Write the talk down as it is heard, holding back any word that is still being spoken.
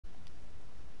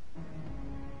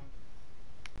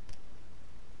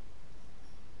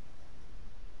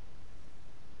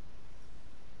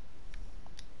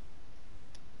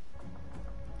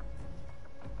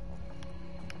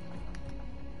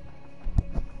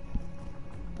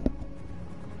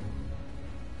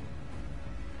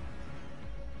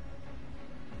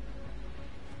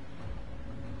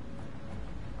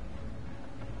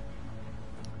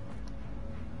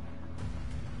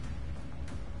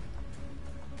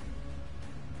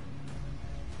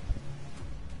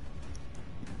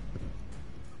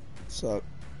up?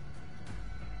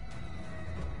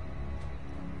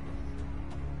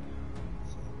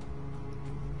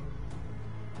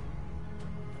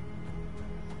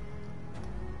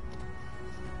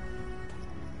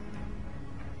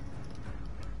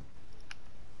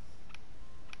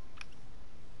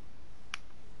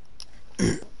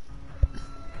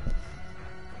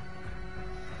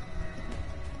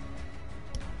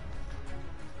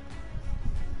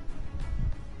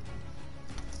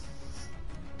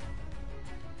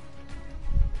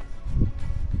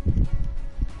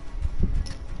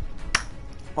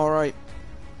 Alright.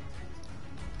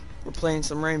 We're playing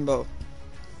some Rainbow.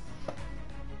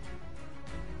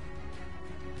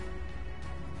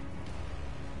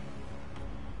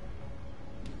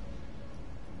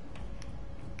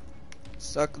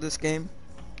 Suck this game.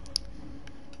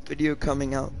 Video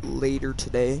coming out later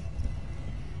today.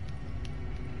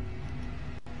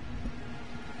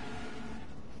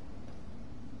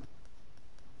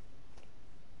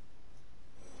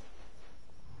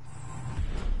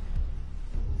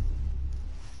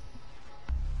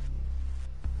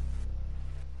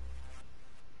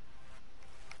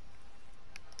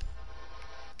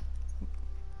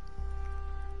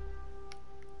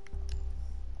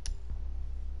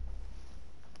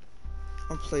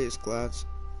 I'll play as Glads.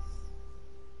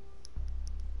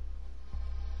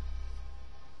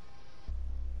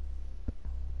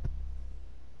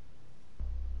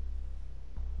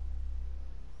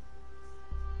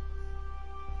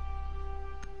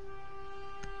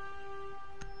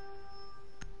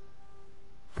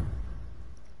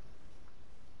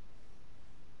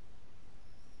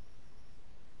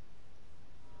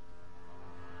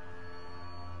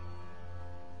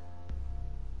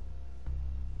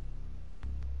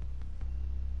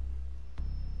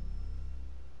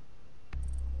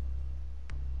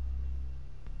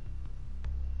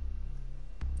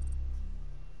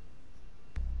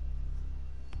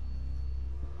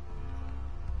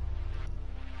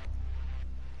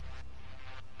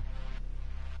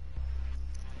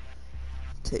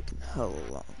 Taking hella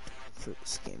long for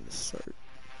this game to start.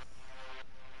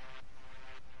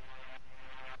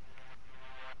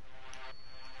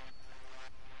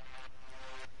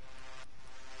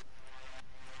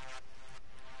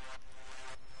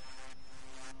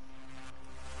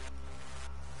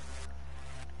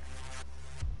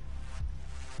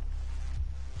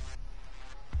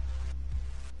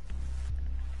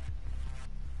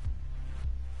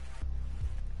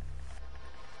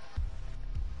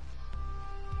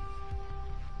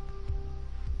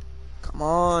 Come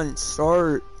on,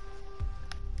 start.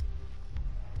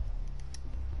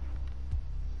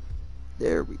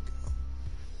 There we go.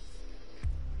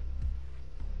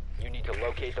 You need to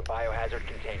locate the biohazard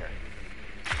container.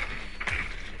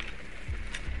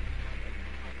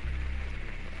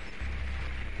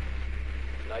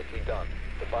 Nicely done.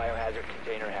 The biohazard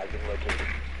container has been located.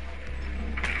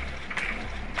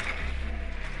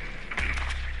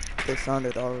 They found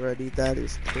it already. That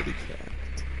is pretty cracked.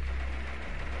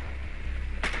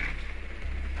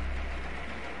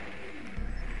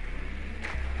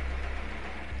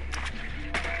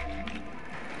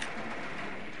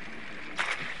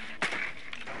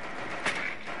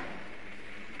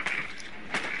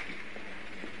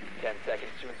 10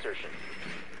 seconds to insertion.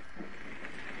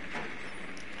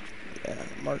 Yeah,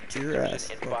 marked your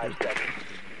ass. In 5 seconds.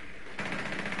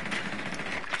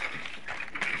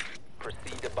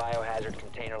 Proceed to biohazard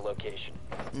container location.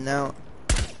 Now,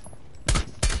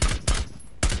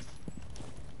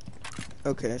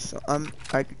 okay, so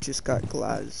I just got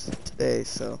Glads today,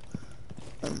 so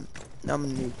I'm a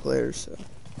new player, so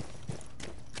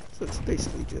it's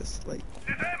basically just like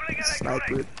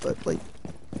sniper, but like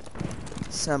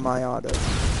semi-auto.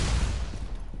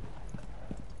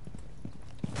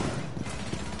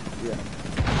 Yeah.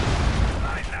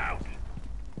 Lights out.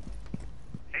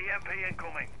 EMP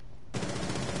incoming.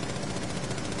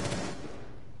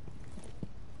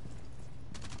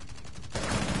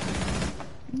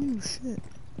 Ooh, shit.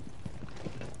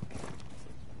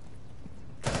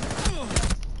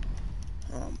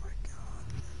 Oh my god.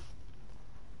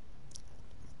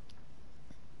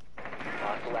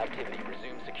 Hostile activity.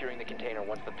 Resume securing the container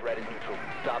once the threat is neutral.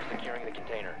 Stop securing the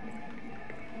container.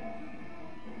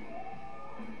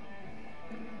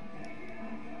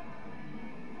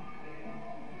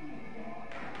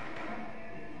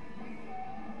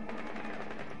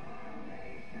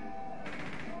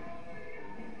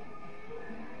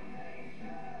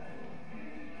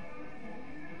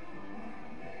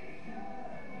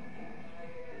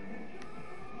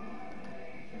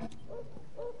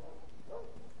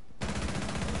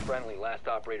 Friendly, last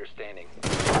operator standing.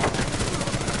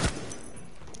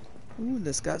 Ooh,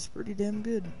 this guy's pretty damn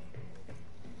good.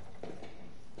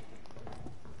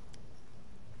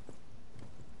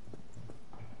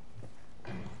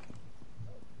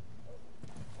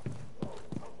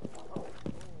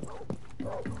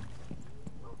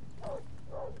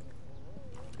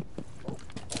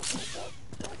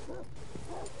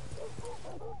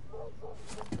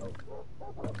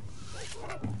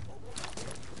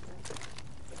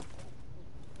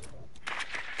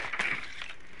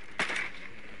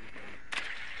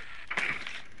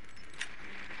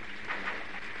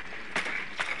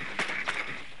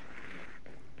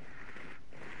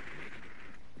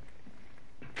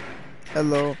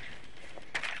 Hello.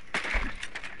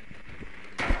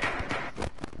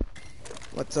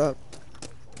 What's up?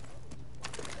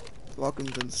 Welcome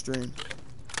to the stream.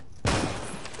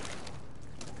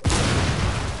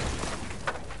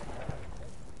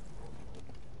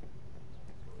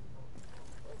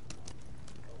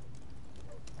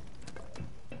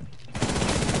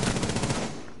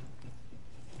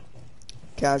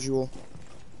 Casual.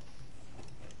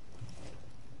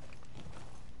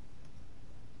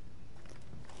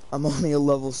 I'm only a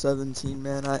level 17,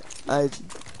 man.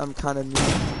 I'm kind of new.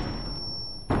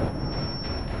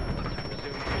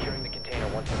 Resume securing the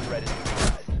container once the threat is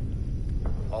neutralized.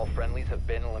 All friendlies have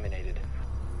been eliminated.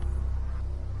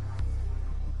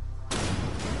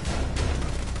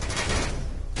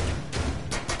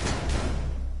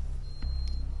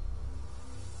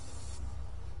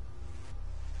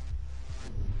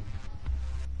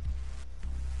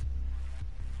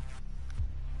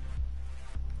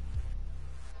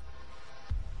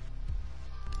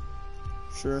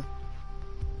 Sure.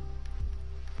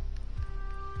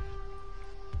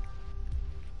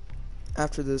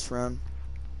 After this round.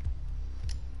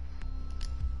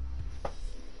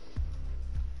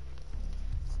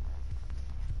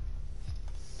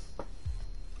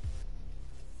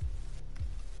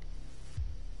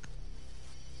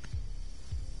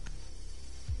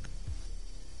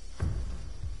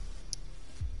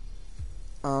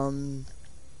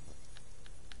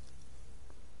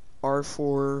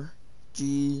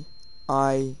 R4GING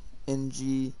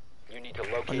You need to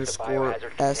locate the underscore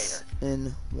biohazard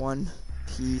container.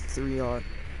 SN1P3R.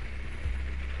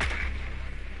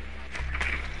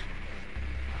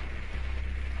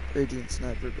 Radiant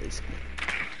Sniper, basically.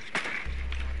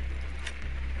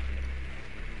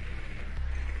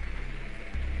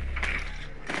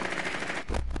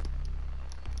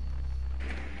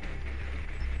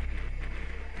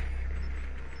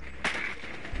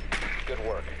 Good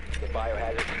work. The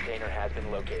biohazard container has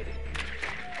been located.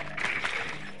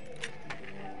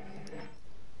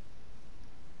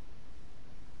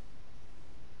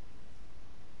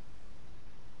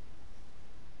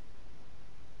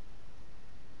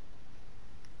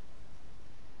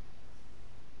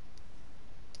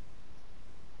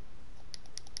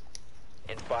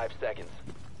 In 5 seconds.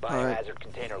 Alright. Biohazard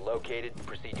container located.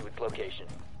 Proceed to its location.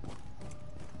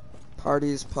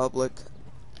 Party is public.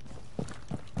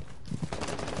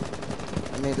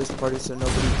 I made this party so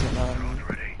nobody can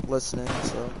listen in,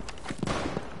 so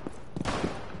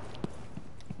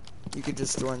you could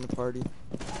just join the party.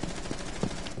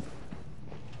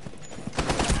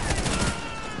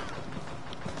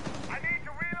 I need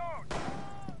to reload.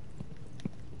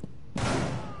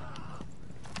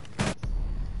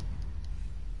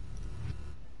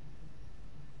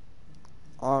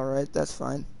 Alright, that's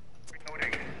fine.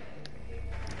 Reloading.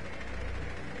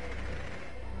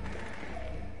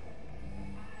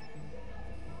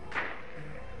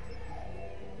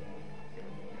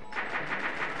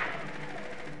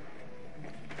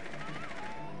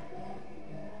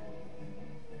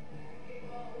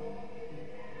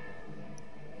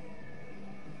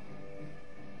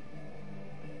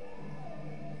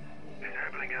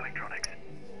 Disabling electronics.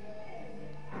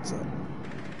 So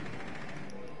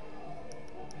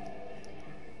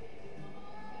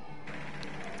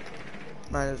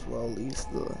might as well leave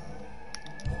the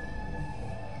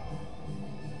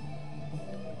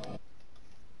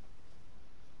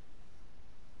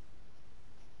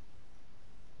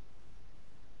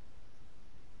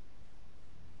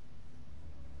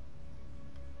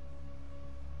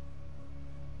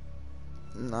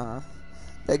nah.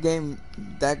 That game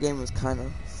was kind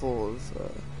of full of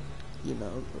you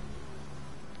know,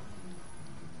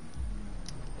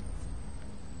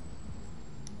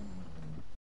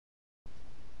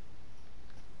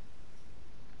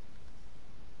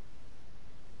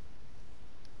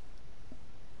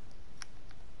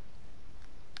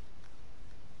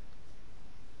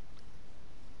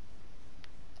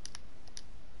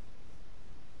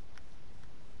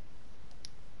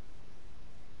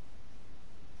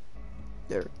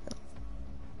 there we go.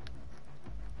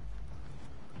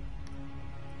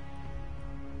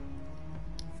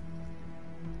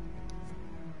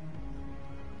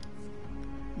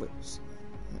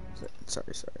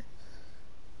 sorry.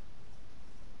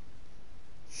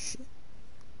 Shit.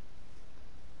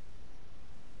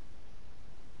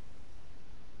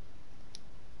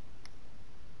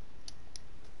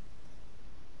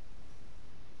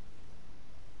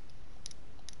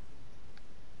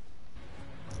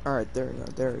 Alright, there we go,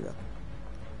 there we go.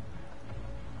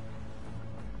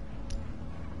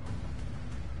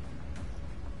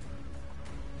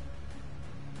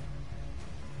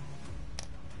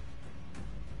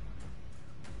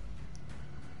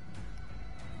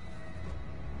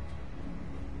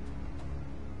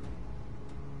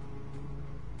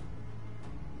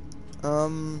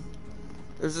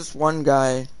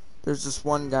 There's this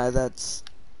one guy that's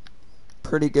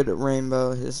pretty good at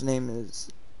Rainbow. His name is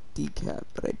Decat,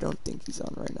 but I don't think he's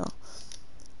on right now.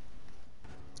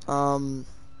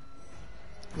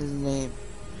 His name,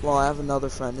 well, I have another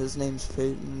friend, his name's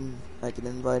Peyton. I can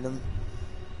invite him.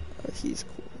 He's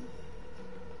cool.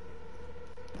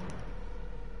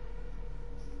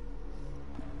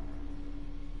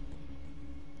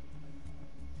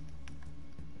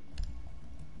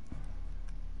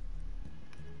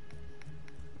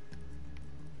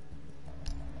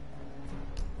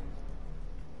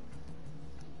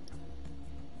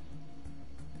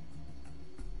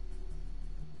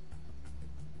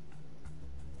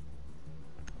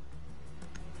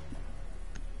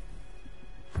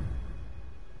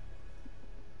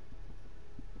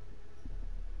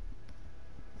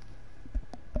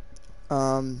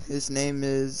 His name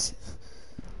is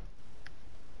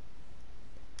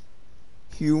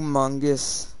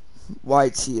Humongous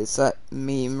YT. It's that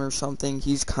meme or something.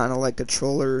 He's kind of like a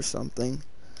troller or something.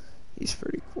 He's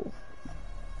pretty cool.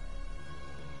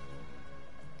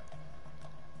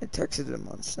 I texted him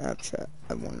on Snapchat.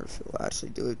 I wonder if he'll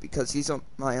actually do it because he's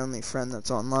my only friend that's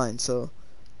online, so.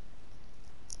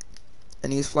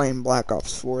 And he's playing Black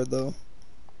Ops 4 though.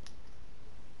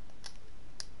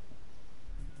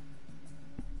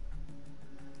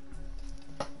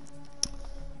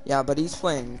 Yeah, but he's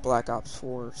playing Black Ops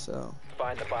 4, so.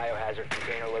 Find the biohazard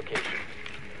container location.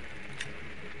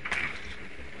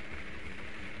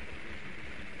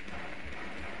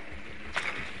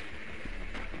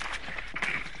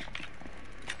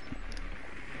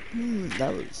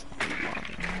 That was long.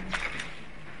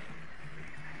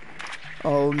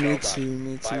 Oh, me too,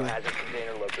 me too. Biohazard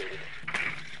container located.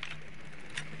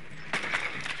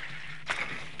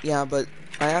 Yeah, but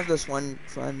I have this one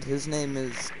friend. His name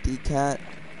is Decat.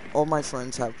 All my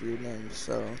friends have weird names,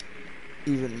 so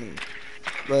even me.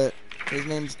 But his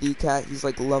name's Decat. He's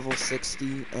like level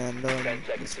 60, and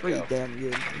he's pretty damn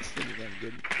good. He's pretty damn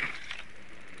good.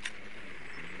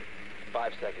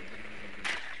 5 seconds.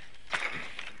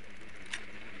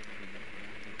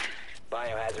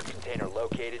 Biohazard container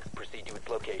located. Proceed to its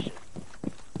location.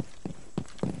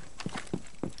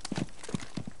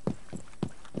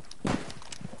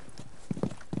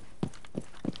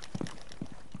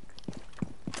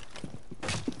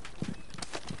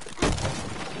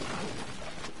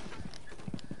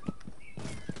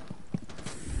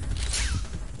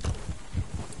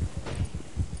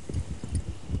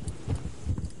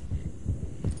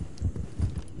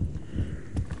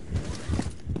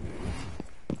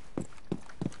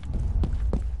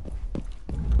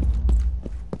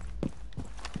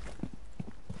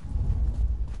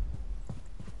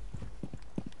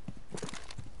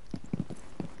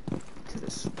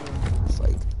 There's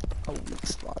like a weak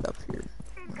spot up here.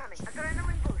 Incoming.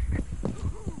 Adrenaline boost.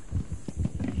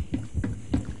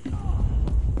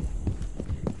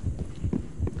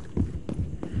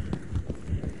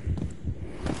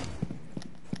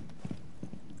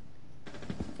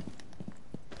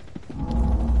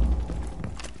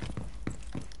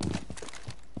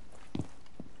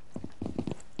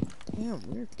 Damn,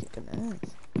 we're kicking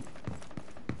ass.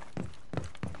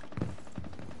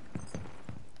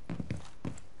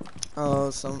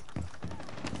 Oh,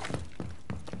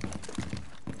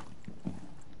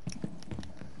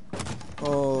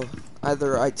 oh,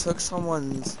 either I took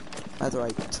someone's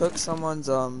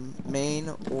main,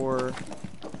 or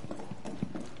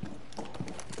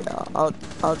yeah,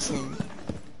 I'll change.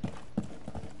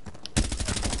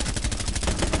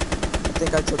 I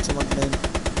think I took someone's main.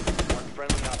 One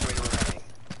friendly operator remaining.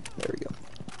 There we go.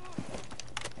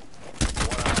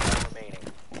 One operator remaining.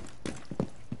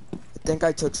 I think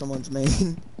I took someone's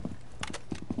main.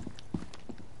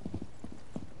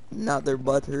 Now their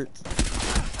butt hurts.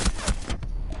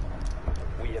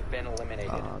 We have been eliminated.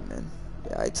 Aw, man.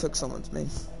 Yeah, I took someone's main.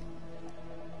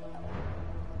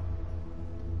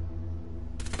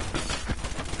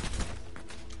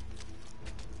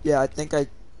 Yeah, I think I...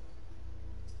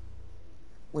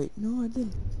 Wait, no, I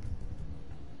didn't.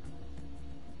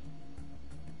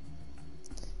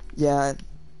 Yeah,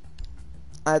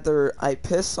 either I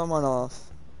piss someone off.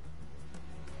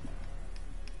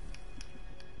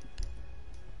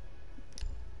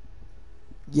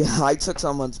 Yeah, I took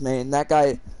someone's main. That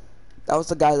was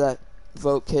the guy that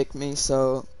vote kicked me,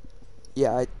 so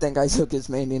yeah, I think I took his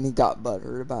main and he got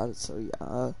butthurt about it, so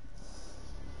yeah.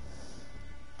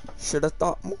 Should have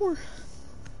thought more.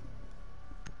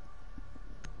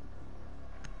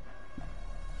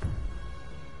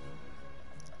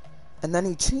 And then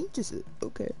he changes it.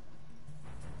 Okay.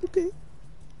 Okay.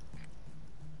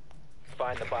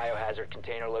 Find the biohazard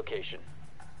container location.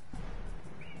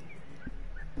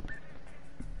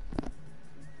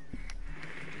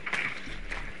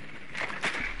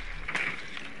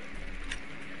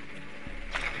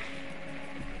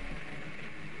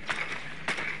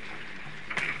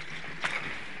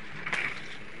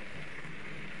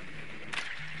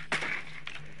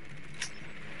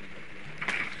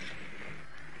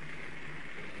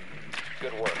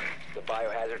 Good work. The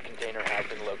biohazard container has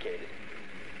been located.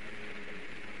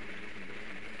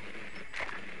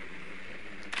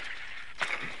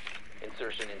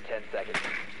 Insertion in 10 seconds.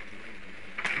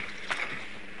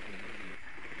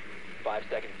 5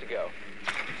 seconds to go.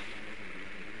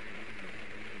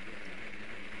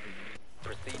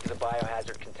 Proceed to the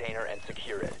biohazard container and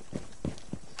secure it.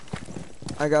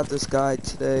 I got this guy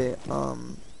today,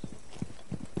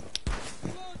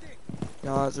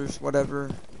 Yazers,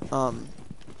 whatever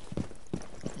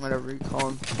you call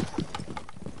him.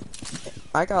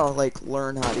 I gotta, like,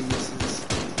 learn how to use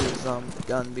his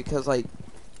gun, because, like,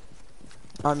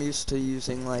 I'm used to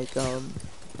using, like,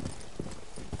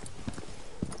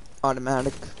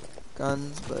 automatic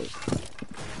guns, but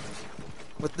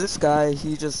with this guy,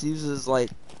 he just uses,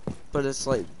 like, but it's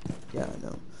like, yeah, I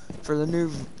know. For the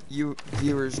new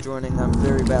viewers joining, I'm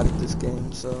very bad at this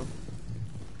game, so.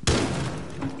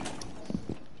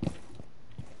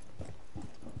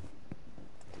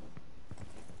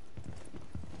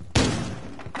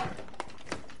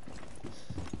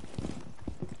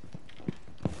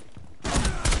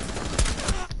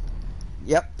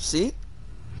 Yep, see?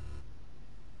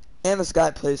 And this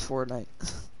guy plays Fortnite.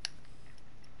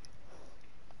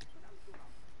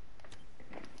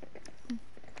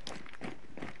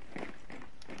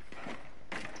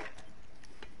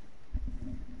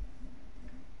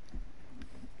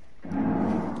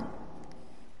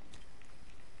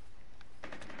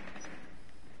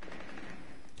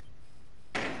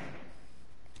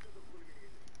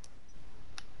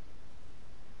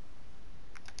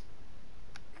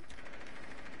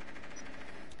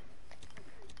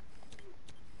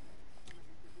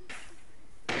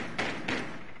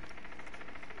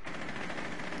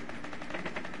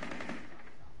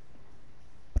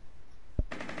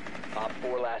 Op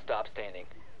 4 last stop standing.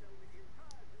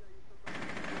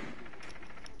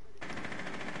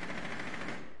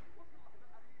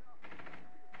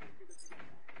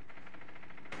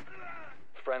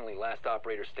 Friendly, last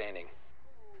operator standing.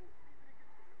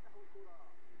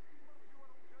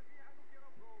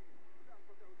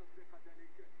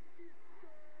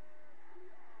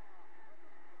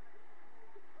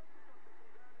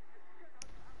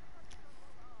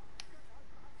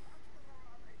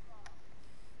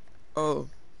 Oh.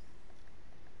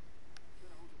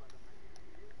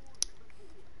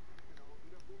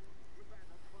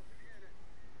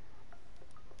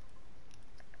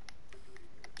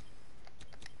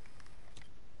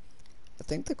 I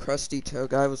think the Krusty Toe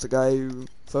guy was the guy who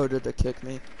voted to kick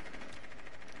me.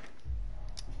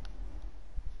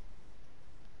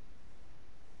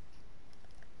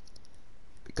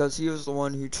 Because he was the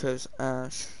one who chose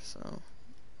Ash, so.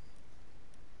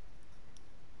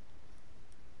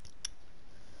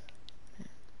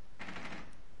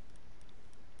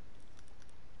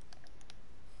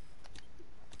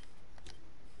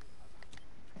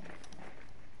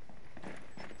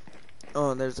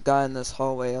 Oh, there's a guy in this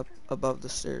hallway up above the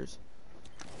stairs.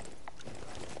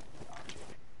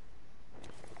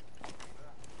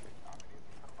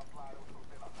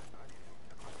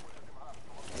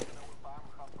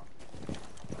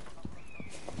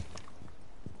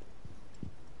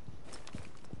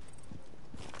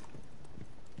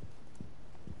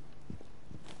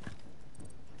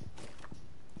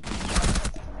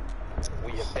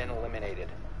 We have been eliminated.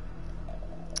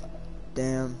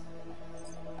 Damn.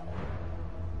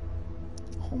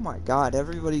 Oh my god,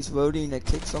 everybody's voting to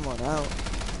kick someone out.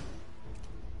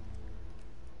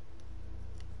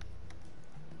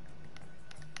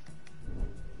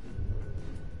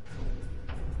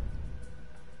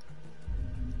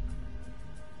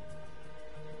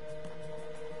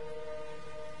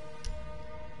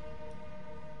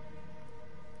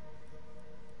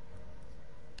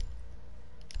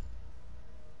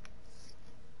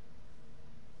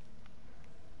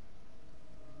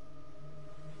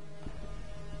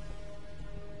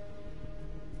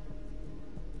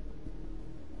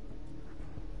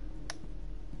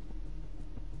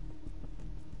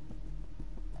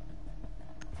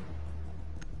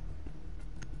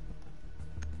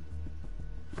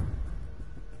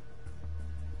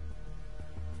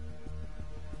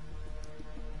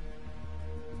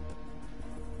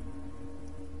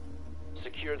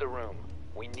 Secure the room.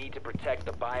 We need to protect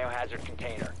the biohazard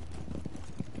container.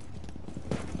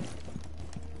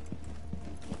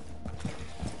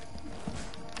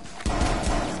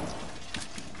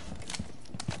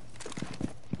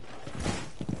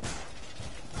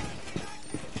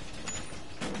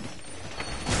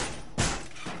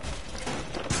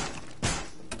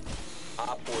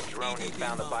 Op 4 drone has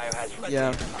found the biohazard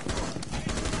Yeah. container.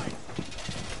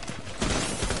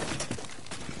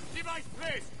 Device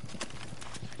placed.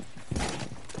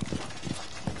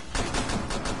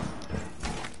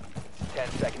 10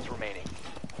 seconds remaining.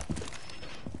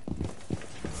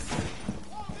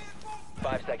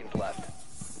 5 seconds left.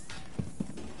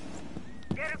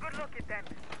 Get a good look at them.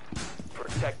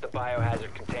 Protect the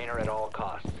biohazard container at all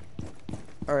costs.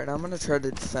 Alright, I'm gonna try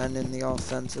to defend in the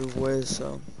offensive way,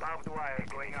 so. Barbed wire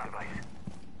going out, guys.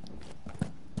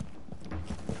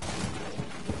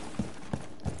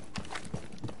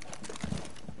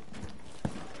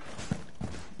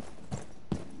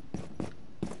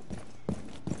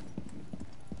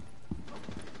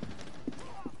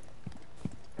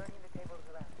 Turning the tables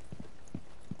around.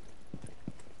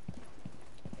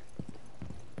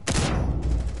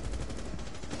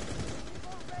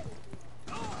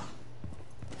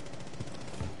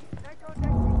 Nitro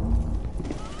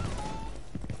testing.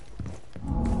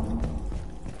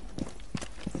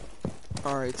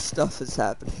 Alright, stuff is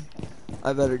happening.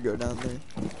 I better go down there.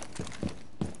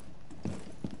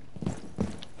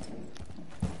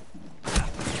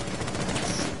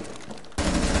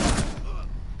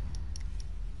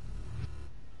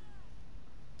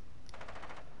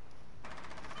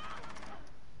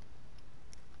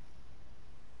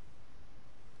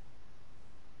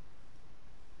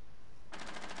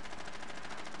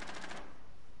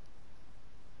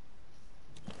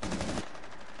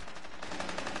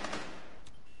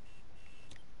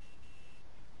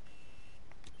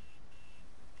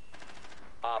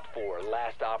 Op 4,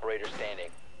 last operator standing.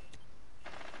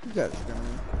 You guys are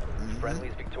gonna.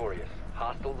 Friendly's victorious.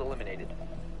 Hostiles eliminated.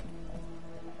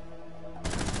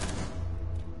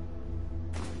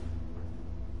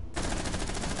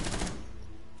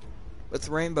 With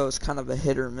Rainbow, it's kind of a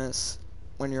hit or miss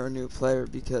when you're a new player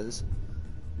because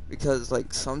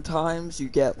like sometimes you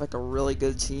get like a really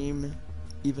good team,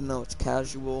 even though it's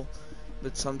casual,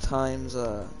 but sometimes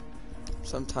what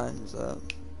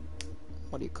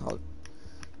do you call it?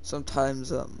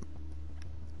 Sometimes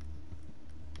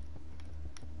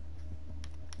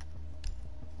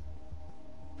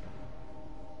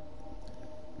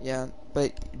yeah,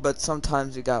 but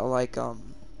sometimes you got like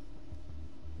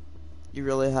you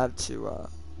really have to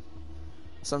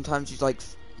sometimes you like,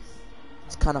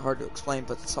 it's kind of hard to explain,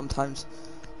 but sometimes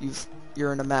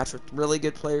you're in a match with really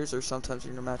good players, or sometimes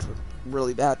you're in a match with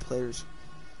really bad players.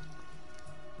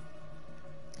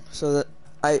 So that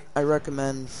I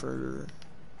recommend for,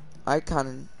 I kind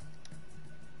of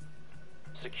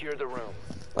Secure the room.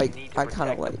 like, We need to I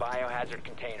kind of protect like, the biohazard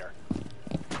container.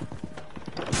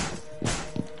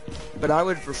 but I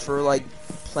would prefer like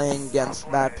playing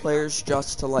against bad players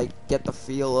just to like get the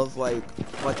feel of like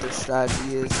what their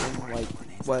strategy is and like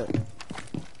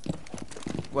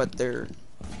what their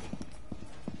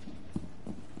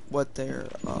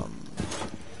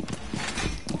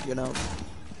you know.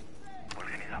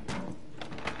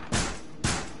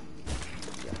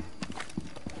 Yeah.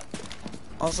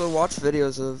 Also watch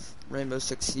videos of Rainbow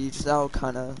Six Siege, that'll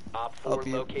kind of Op 4 help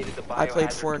you. located the I played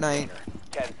biohazard Fortnite. container.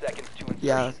 10 seconds to insertion.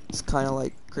 Yeah, it's kind of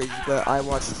like crazy, but I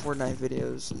watched Fortnite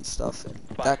videos and stuff, and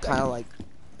that kind of like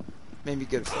made me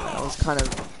good at Fortnite. I was kind of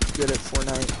good at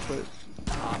Fortnite, but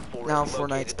Op 4 now has Fortnite's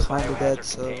located the kind of dead, biohazard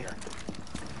so container.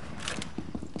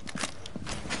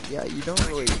 yeah, you don't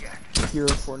really hear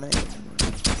Fortnite anymore.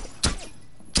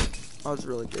 I was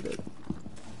really good at it.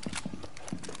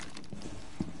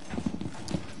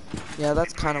 Yeah,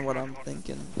 that's kind of what I'm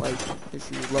thinking. Like, if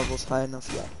your level's high enough,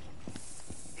 yeah.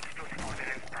 Explosive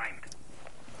ordnance primed.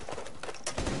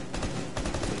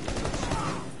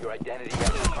 Your identity has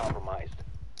been compromised.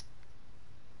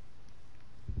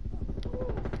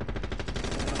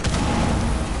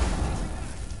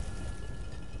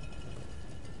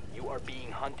 You are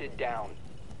being hunted down.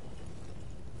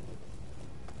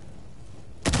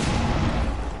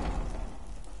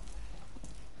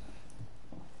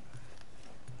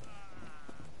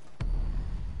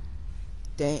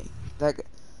 Dang,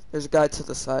 there's a guy to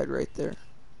the side right there.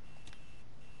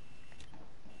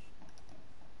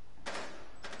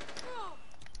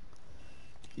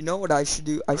 You know what I should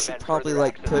do? I should Prevent probably further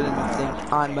like access put to the anything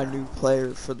biohazard on my container. new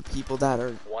player for the people that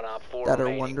are One Op 4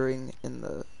 remaining. wondering in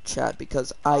the chat,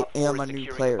 because I Op 4 am is a new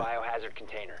securing player. the biohazard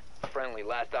container. Friendly,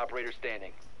 last operator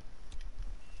standing.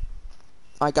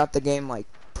 I got the game like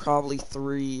probably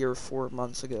 3 or 4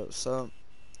 months ago, so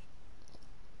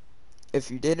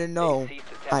if you didn't know, They've ceased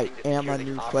I attempting to am secure a the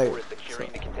new Op 4 player. is securing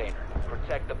So. the container.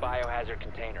 Protect the biohazard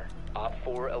container. Op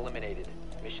 4 eliminated.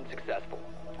 Mission successful.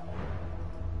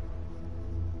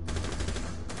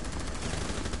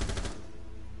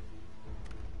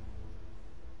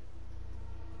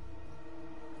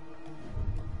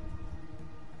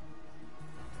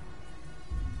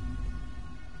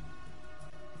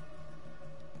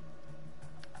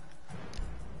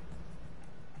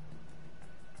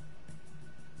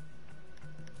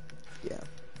 Yeah.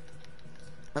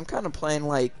 I'm kind of playing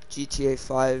like GTA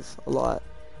 5 a lot.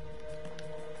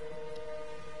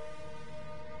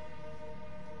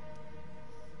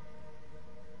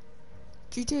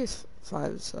 GTA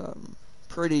 5's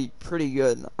pretty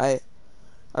good. I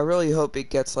really hope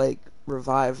it gets like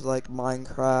revived like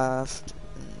Minecraft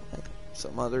and like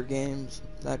some other games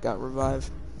that got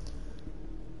revived.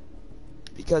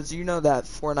 Because you know that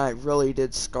Fortnite really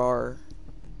did scar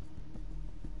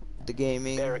the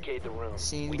gaming Barricade the room.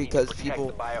 scene We need to because protect people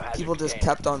the biohazard just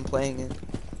container. kept on playing it.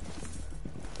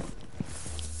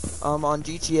 On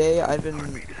GTA I've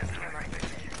been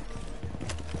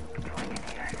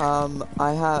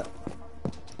I had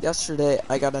yesterday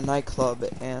I got a nightclub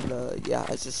and yeah,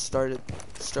 I just started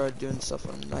doing stuff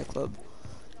on the nightclub.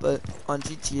 But on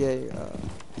GTA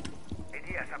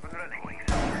ADS up and running.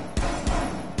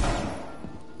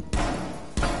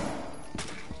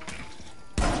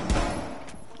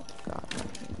 God.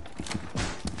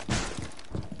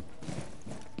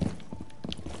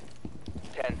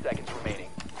 10 seconds remaining.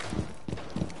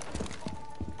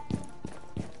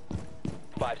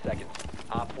 5 seconds.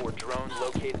 Op 4 drone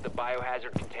located the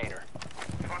biohazard container.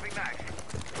 Swapping back.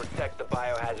 Protect the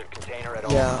biohazard container at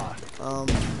all Yeah,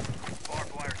 costs.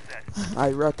 Barbed wire set.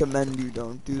 I recommend you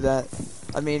don't do that.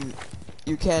 I mean,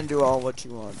 you can do all what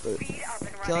you want, but Speed up and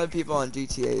killing running. people on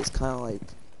GTA is kind of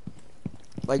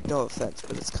like no offense,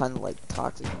 but it's kind of like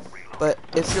toxic. But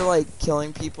if you're like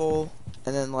killing people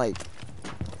and then like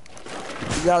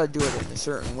you gotta do it in a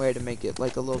certain way to make it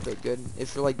like a little bit good.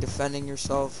 If you're like defending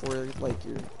yourself or like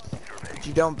you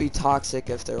don't be toxic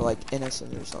if they're like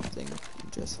innocent or something. You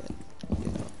just like,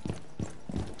 you know,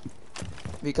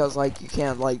 because like you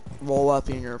can't like roll up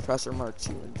in your Oppressor Mark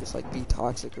II and just like be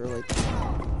toxic or like,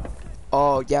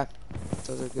 oh yeah,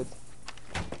 those are good.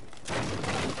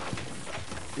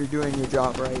 You're doing your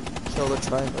job right. Kill the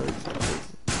tryhards.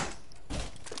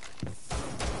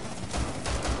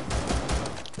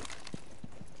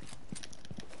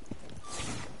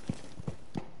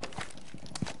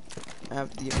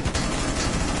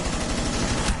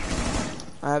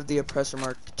 I have the Oppressor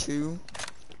Mark II,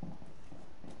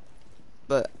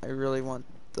 but I really want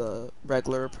the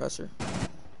regular Oppressor.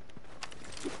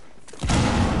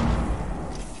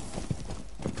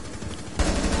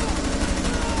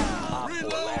 Op 4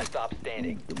 last stop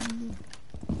standing.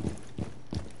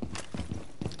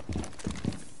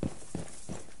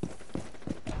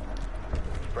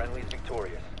 Friendly's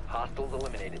victorious. Hostiles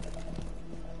eliminated.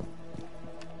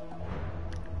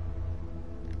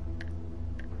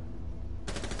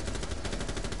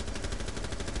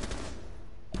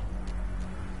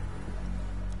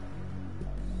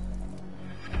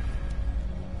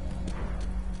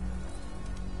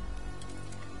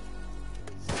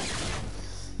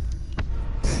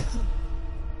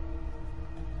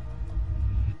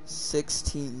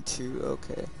 $16-2,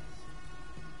 okay.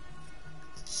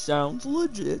 Sounds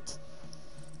legit.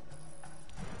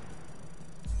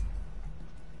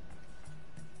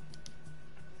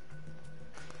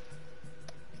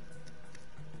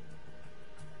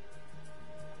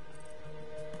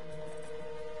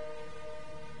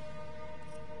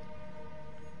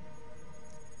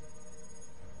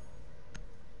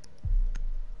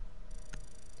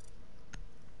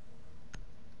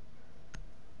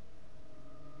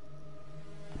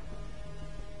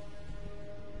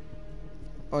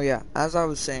 Oh yeah, as I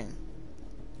was saying,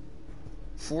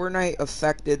 Fortnite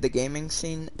affected the gaming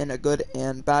scene in a good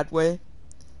and bad way.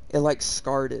 It like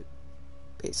scarred it,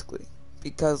 basically.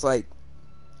 Because like,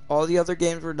 all the other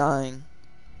games were dying,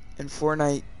 and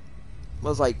Fortnite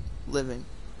was like living.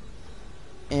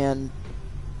 And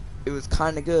it was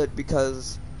kinda good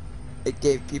because it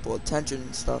gave people attention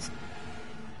and stuff.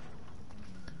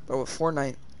 But with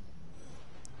Fortnite,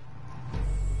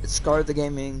 it scarred the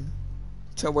gaming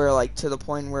to where like to the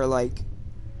point where like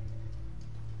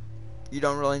you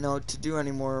don't really know what to do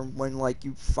anymore when like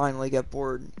you finally get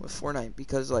bored with Fortnite,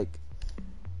 because like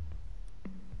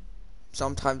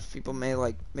sometimes people may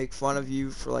like make fun of you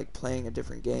for like playing a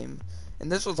different game,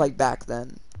 and this was like back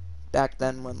then, back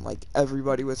then when like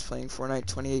everybody was playing Fortnite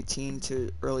 2018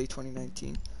 to early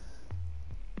 2019.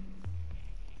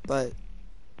 But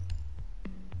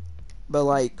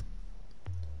like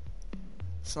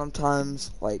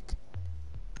sometimes like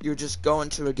you would just go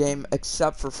into a game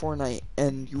except for Fortnite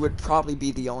and you would probably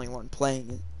be the only one playing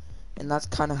it. And that's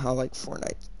kind of how like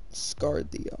Fortnite scarred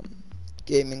the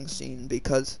gaming scene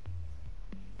because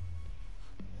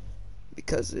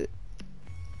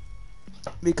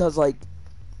like,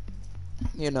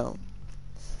 you know,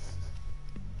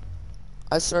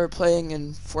 I started playing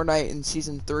in Fortnite in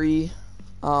Season 3,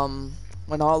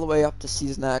 went all the way up to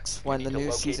Season X. When the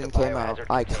new season came out,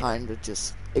 I kind of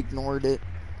just ignored it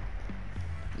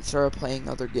and started playing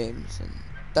other games, and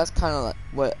that's kind of like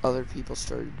what other people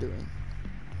started doing.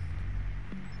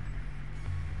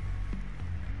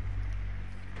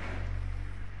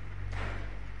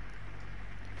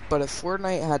 But if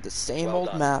Fortnite had the same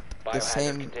old map, the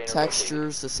same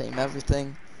textures, the same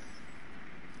everything,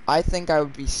 I think I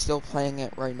would be still playing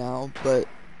it right now. But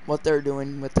what they're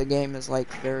doing with the game is like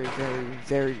very, very,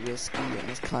 very risky and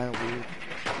it's kind of weird.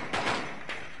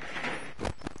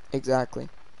 Exactly.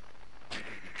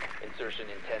 Insertion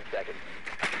in 10 seconds.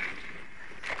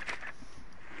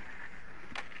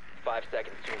 5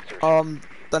 seconds to insertion.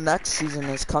 The next season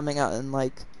is coming out in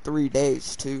like 3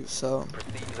 days too, so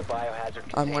Proceed to the biohazard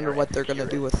I wonder what they're gonna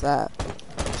do with that.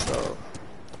 So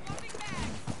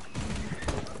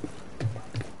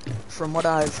from what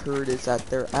I've heard is that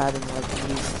they're adding like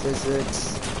new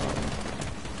physics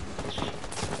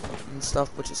and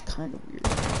stuff, which is kind of weird.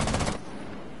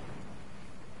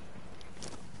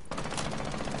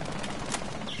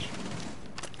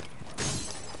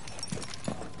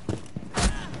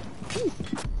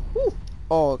 Whew.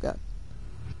 Oh god.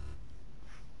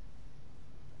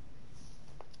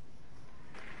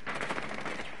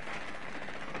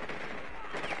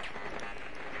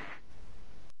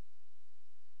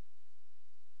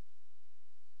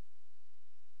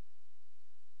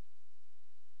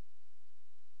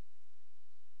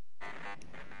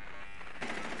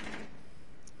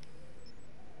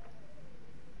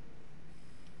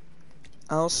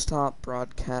 I'll stop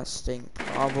broadcasting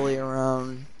probably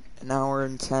around an hour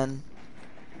and 10.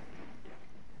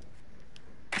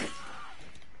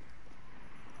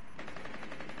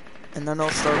 And then I'll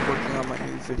start working on my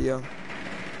new video.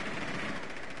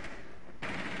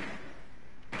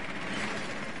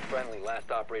 Friendly,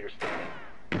 last operator standing.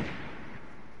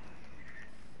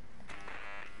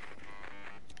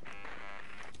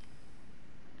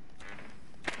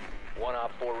 One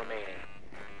op 4 remaining.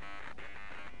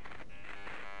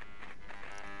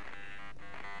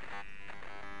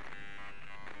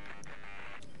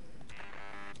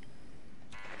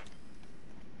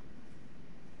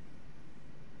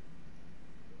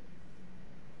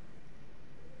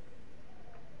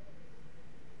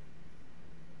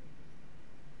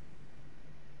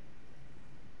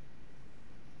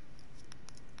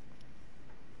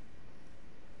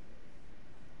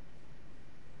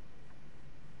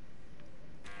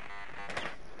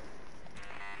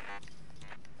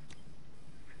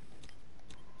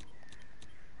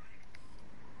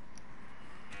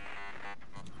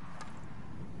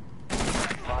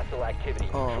 Hostile activity.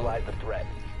 Neutralize the threat.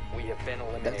 We have been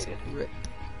That's eliminated. a rip.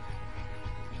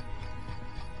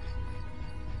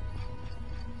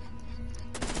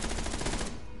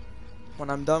 When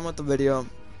I'm done with the video,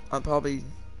 I'll probably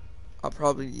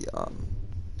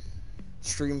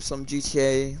stream some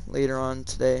GTA later on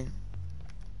today.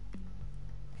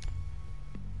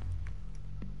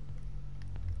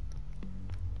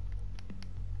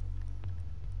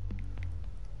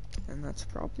 And that's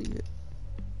probably it.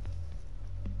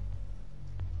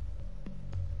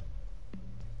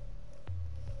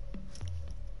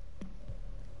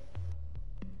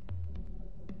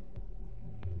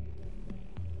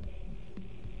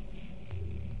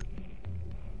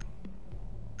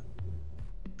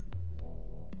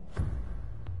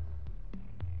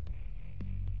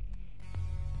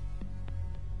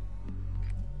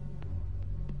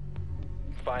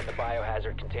 Find the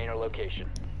biohazard container location.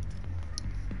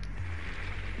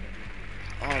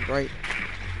 All right.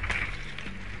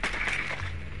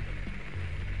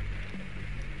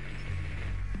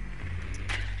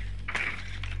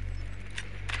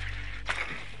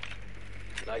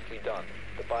 Nicely done.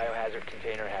 The biohazard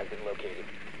container has been located.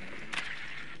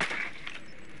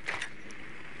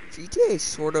 GTA is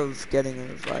sort of getting a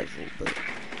revival, but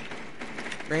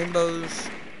Rainbow's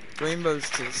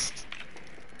just,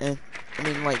 I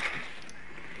mean, like,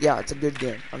 yeah, it's a good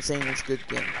game. I'm saying it's a good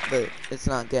game, but it's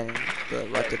not getting the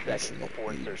 10 recognition seconds it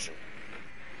before needs. insertion.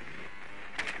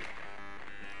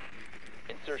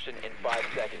 Insertion in 5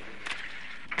 seconds.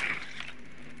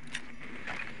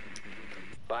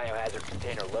 Biohazard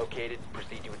container located.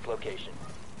 Proceed to its location.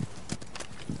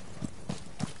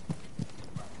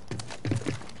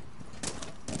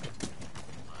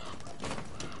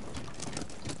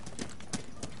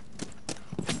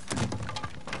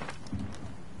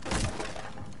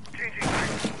 Changing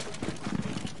mags.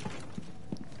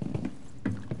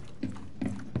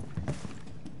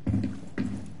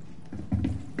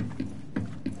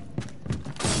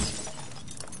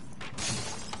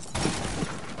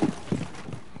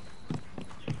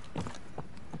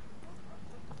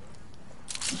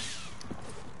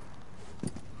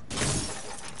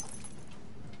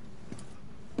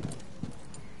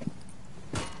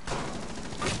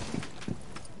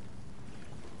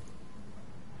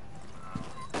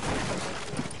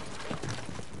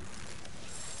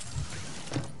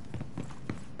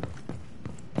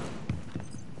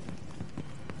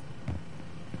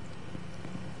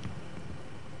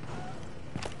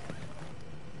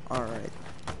 Alright.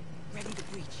 Ready to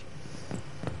breach.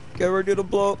 Get ready to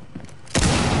blow.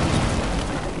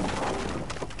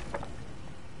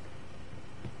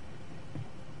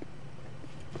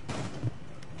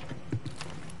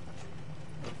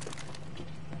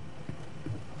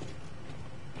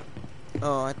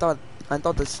 Oh, I thought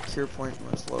the secure point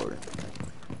was lower.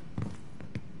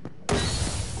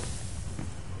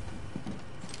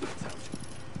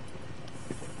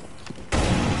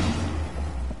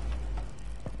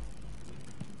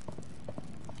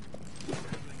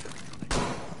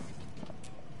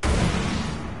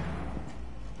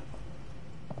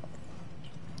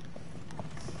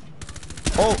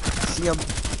 Oh, see him.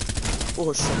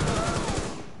 Oh shit.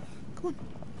 Come on.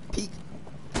 Peek.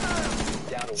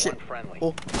 Down to Shit. one friendly.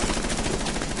 Oh.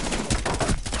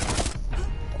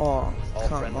 Oh, All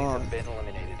come friendlies on. have been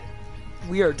eliminated.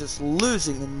 We are just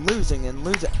losing and losing and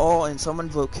losing. Oh, and someone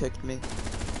vote kicked me.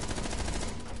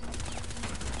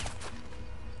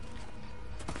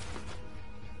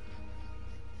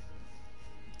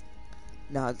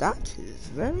 Now that is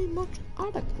very much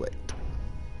adequate.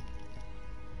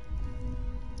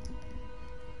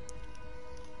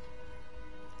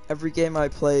 Every game I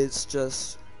play is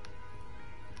just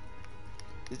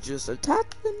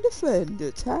attack and defend,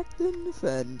 attack and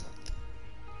defend.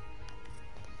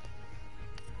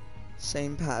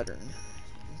 Same pattern.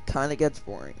 Kinda gets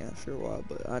boring after a while,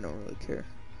 but I don't really care.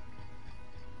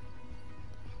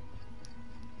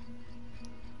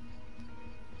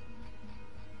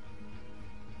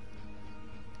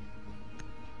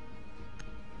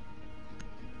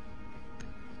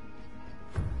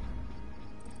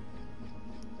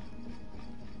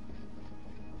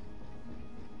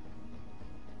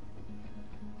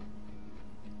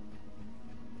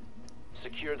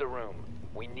 Secure the room.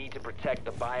 We need to protect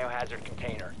the biohazard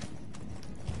container.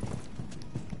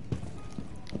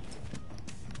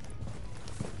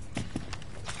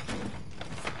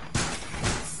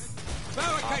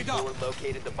 Barricade up! Op 4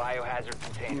 located the biohazard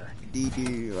container.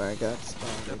 DD, I got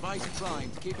spawned. Device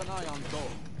primed. Keep an eye on door.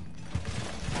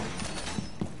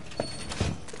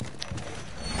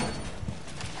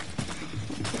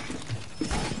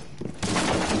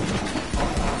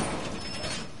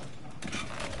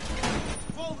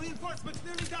 Full reinforcements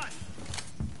nearly done.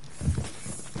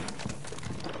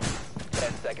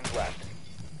 10 seconds left.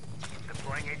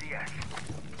 Deploying ADS.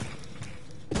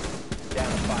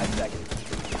 Down to 5 seconds.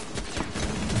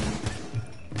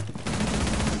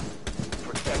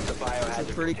 Protect the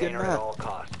biohazard pretty good container at map. all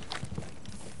costs.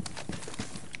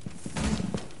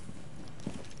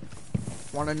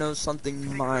 Wanna know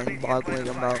something mind-boggling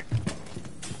about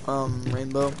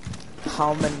Rainbow?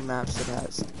 How many maps it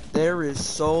has. There is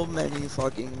so many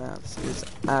fucking maps. It's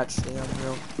actually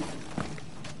unreal.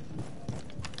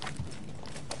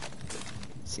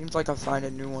 Seems like I find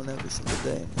a new one every single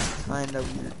day. It's kinda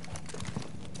weird.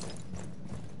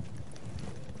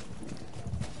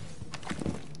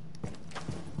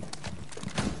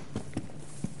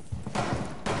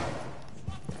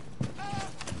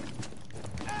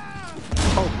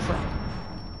 Oh crap.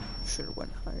 Should've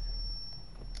went higher.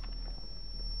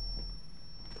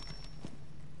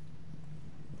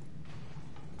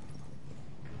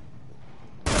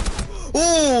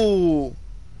 Oh!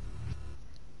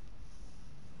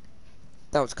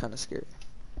 That was kind of scary.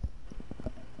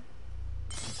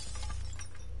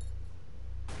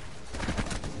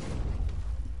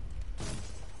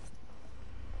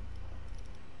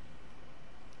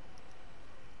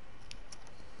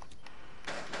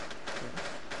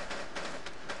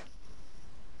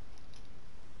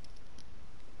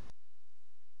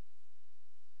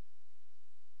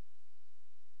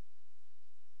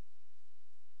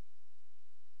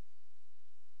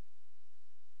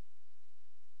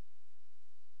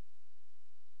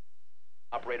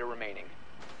 operator remaining.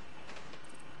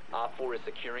 Op 4 is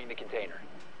securing the container.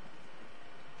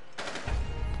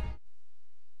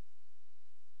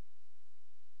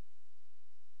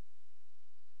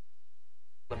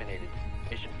 Eliminated.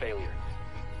 Mission failure.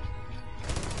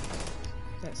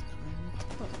 That's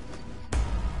kind of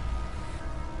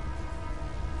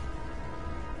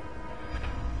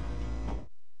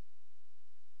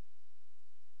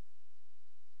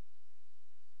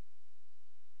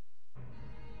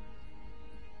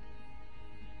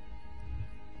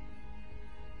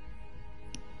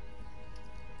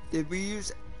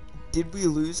Did we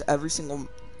lose every single?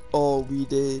 Oh, we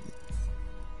did.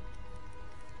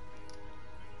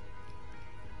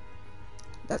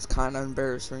 That's kind of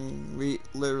embarrassing. We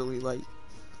literally like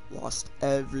lost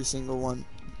every single one.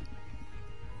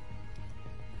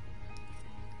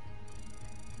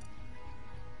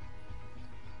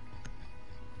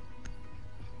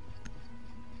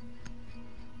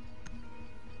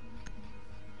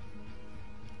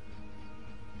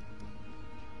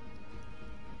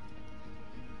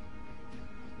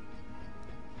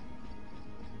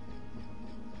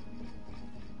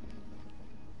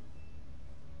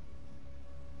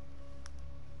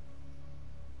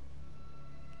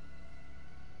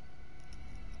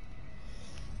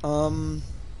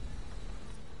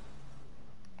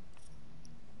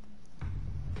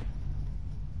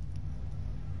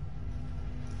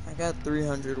 I got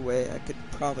 300 away. I could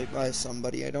probably buy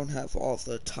somebody. I don't have all of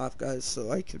the top guys,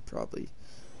 so I could probably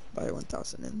buy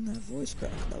 1,000. And that voice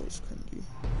crack, that was cringy.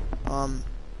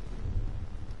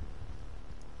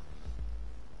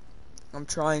 I'm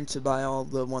trying to buy all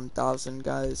the 1,000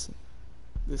 guys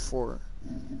before,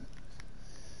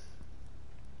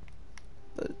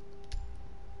 but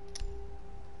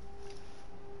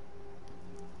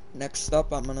next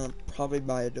up I'm gonna probably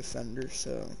buy a defender.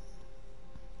 So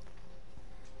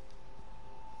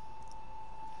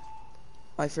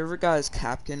my favorite guy is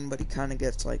Capkin, but he kind of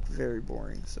gets like very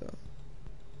boring. So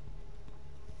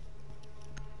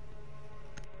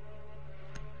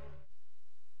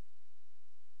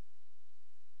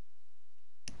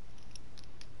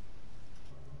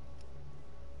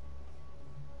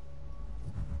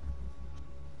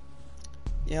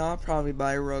yeah, I'll probably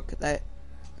buy Rook.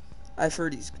 I've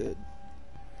heard he's good,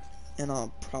 and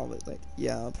I'll probably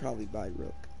I'll probably buy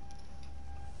Rook.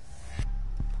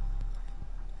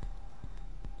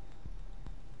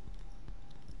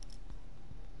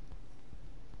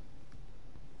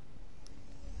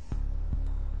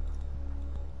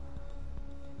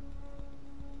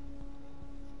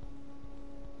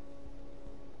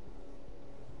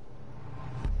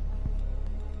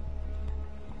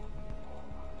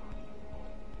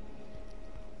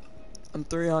 I'm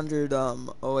 300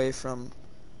 away from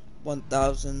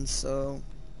 1,000, so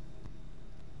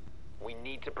We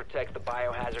need to protect the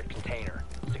biohazard container.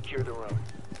 Secure the room.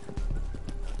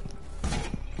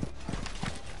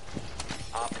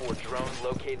 Op 4 drone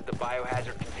located the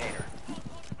biohazard container.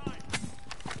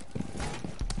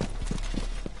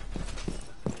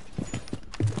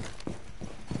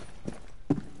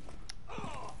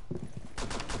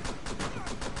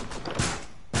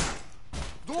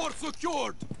 Door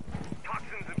secured!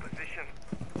 Toxins in position.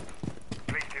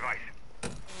 Place device.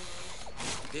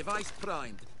 Device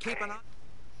primed. Keep an eye.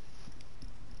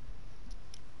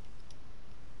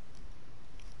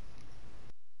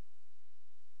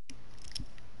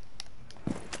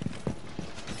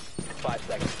 Five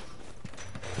seconds.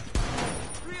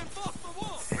 Reinforce the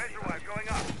wall! Reservoir going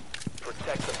up.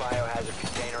 Protect the biohazard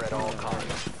container at all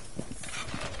costs.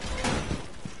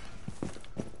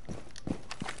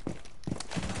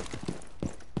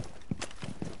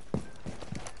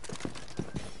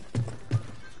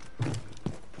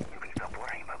 You can stop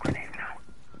worrying about grenades now.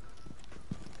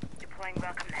 Deploying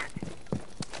welcome mat.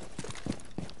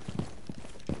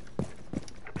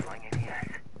 Deploying ADS.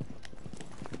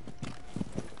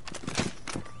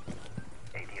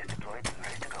 ADS deployed and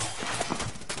ready to go.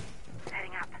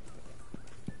 Heading up.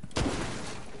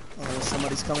 oh,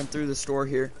 somebody's coming through the store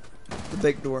here, the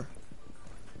big door.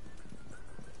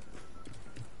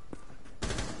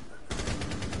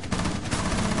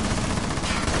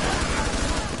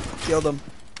 Killed him.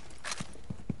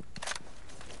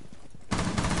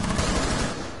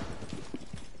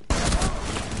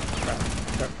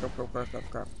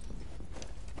 Crap.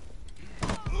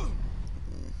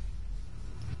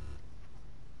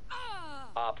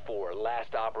 Op 4,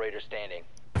 last operator standing.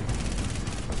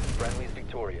 Friendly's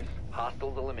victorious.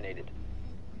 Hostiles eliminated.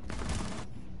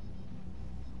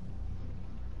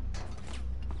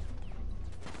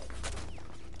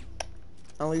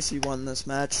 At least he won this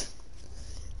match.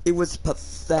 It was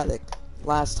pathetic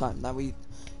last time that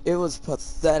it was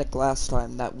pathetic. pathetic last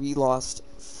time that we lost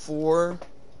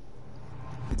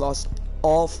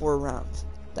all 4 rounds.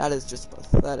 That is just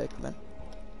pathetic, man.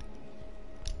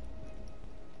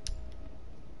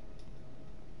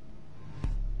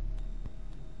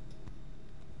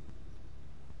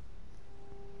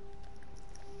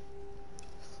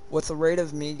 With the rate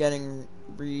of me getting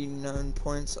renown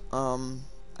points, I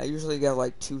usually get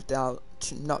like 200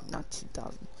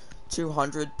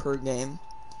 per game.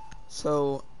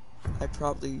 So I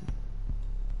probably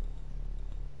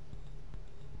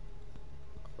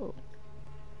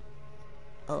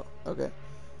oh okay,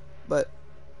 but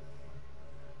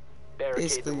Barricade the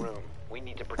basically room. We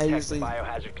need to I protect the usually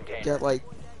biohazard container. get like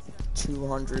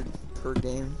 200 per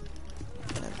game,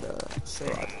 and so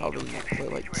I probably play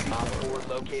like 2 Op 4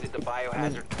 located the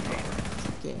biohazard container.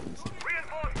 games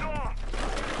Reinforced door.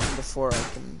 before I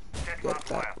can get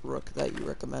that rook that you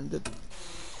recommended.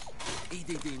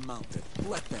 EDD mounted.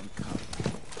 Let them come.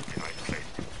 Device placed.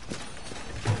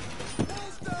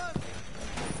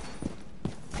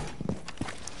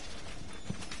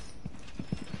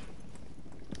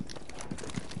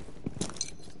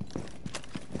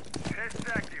 Test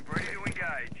active. Ready to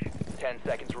engage. 10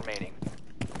 seconds remaining.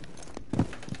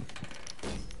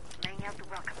 Laying out the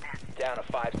welcome mat. Down to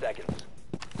 5 seconds.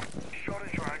 Shot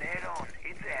a drone head on.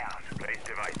 It's out. Place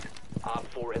device. Op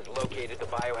 4 has located the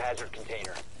biohazard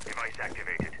container. Device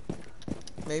activated.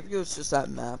 Maybe it was just that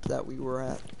map that we were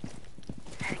at,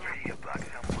 Ready to bug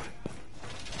someone.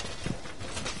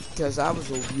 because that was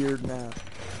a weird map,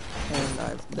 and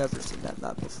I've never seen that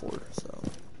map before, so.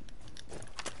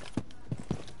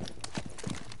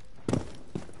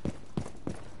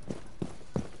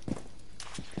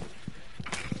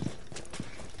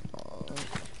 Oh,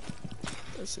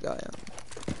 there's a guy on.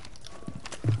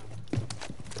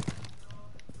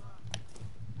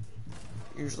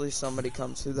 Usually somebody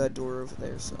comes through that door over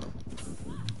there, so.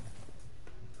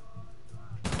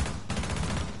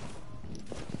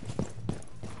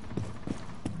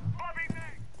 Bobbing me.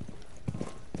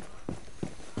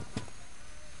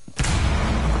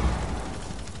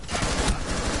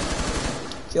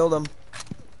 Killed him.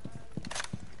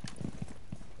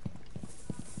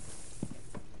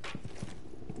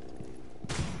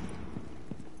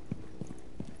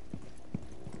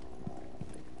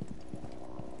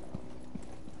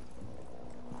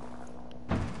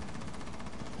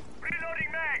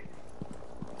 Reloading mag.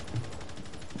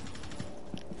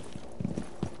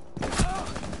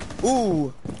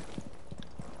 Ooh!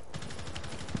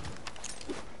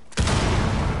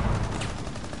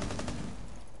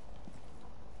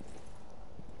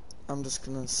 I'm just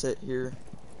gonna sit here.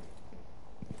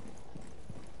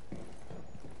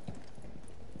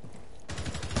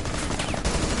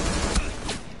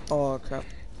 Oh crap.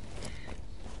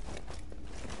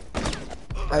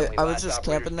 I was just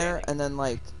camping there, and then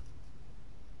like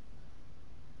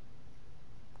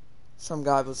some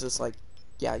guy was just like,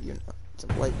 yeah, you know,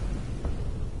 like,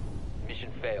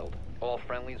 Mission failed. All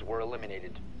friendlies were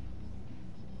eliminated.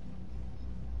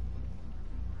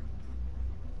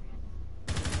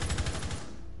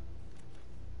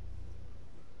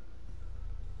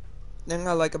 the thing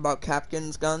I like about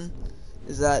Kapkan's gun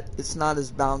is that it's not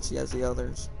as bouncy as the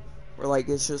others. Where like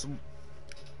it's just,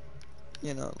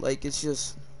 you know, like it's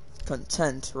just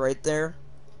content right there.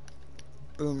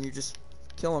 Boom, you just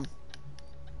kill him.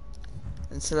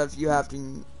 Instead of you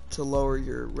having to lower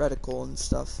your reticle and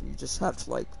stuff, you just have to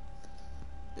like,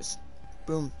 just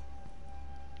boom.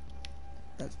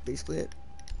 That's basically it.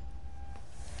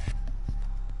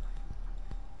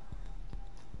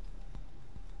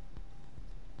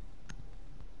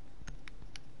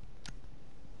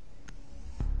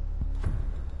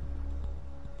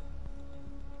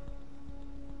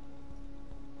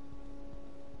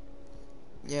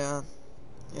 Yeah,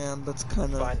 that's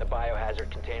kind Find of the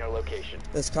biohazard container location.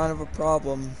 a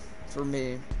problem for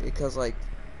me because like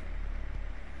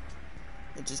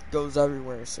it just goes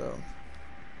everywhere. So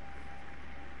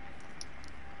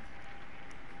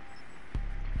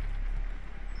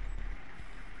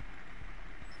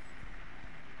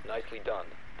Nicely done.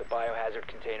 The biohazard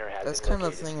container has that's been kind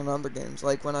of located. thing in other games.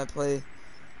 Like when I play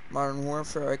Modern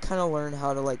Warfare, I kind of learned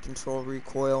how to like control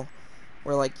recoil,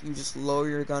 where like you just lower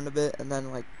your gun a bit and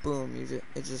then like boom,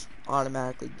 it just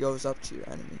automatically goes up to your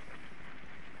enemy.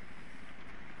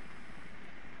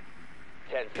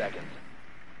 10 seconds.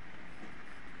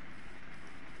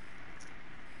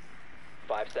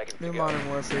 5 seconds to New go. Modern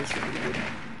Warfare is pretty good.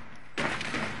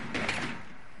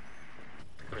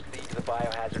 Proceed to the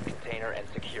biohazard container and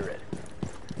secure it.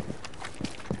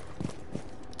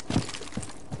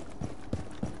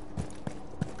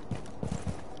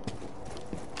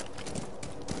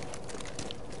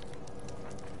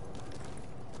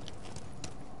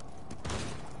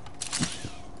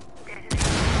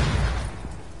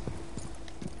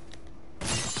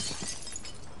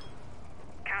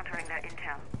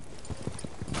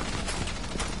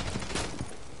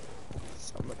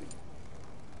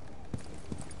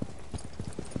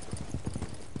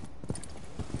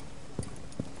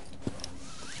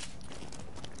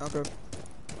 Okay.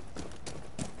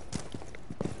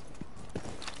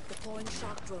 Deploying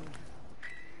shock drone.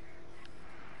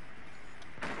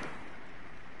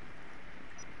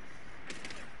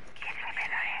 Get me a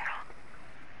better angle.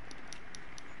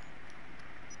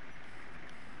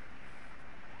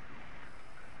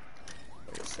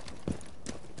 Wait a second.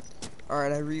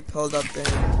 Alright, I repelled up there.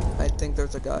 I think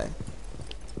there's a guy.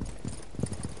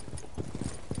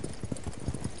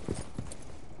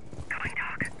 Going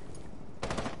dark.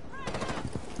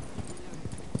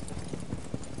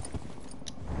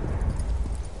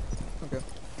 Okay.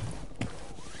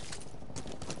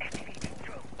 Activating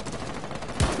drone.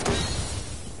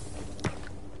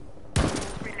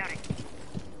 Reloading.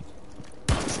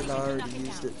 Should I already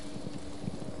used it.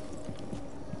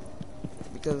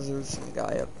 Because there was some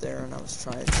guy up there and I was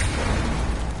trying to...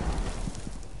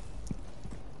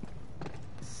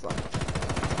 Fuck.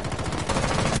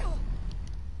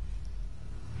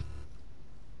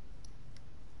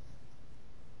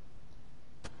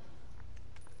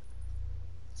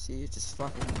 See, you just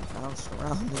fucking bounced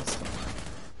around and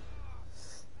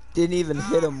stuff. Didn't even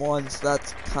hit him once,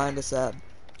 that's kinda sad.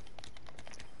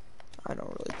 I don't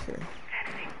really care.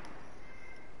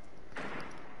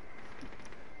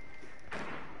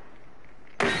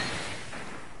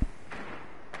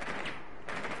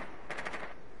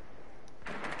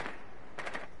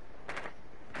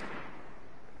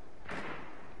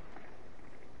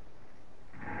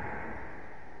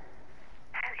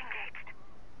 Engaged.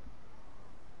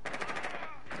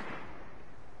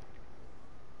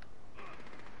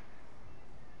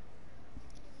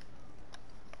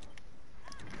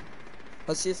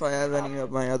 Let's see if I have any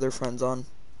of my other friends on.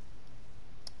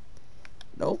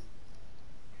 Nope.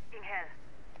 In hell.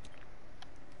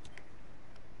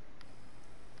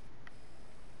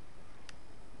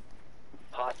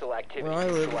 Hostile activity. Where I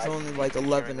live is neutralize only the like securing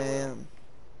 11 the room. a.m.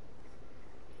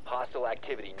 Hostile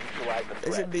activity. Neutralize the They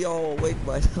threat. should be all awake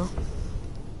by now.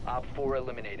 Op 4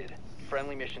 eliminated.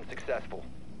 Friendly mission successful.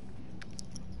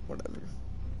 Whatever.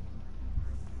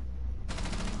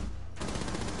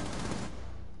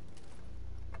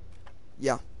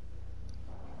 Yeah.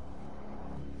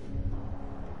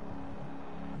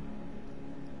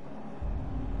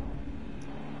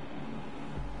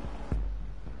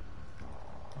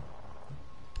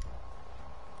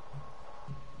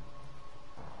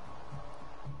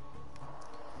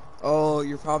 Oh,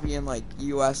 you're probably in like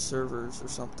US servers or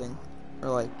something. Or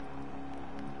like...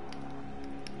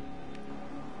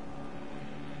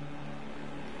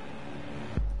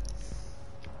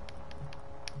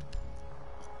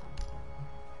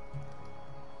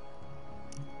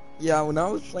 Yeah, when I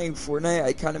was playing Fortnite,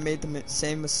 I kind of made the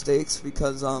same mistakes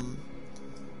because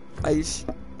I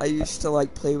used to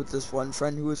like play with this one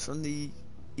friend who was from the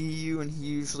EU, and he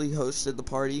usually hosted the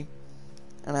party,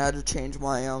 and I had to change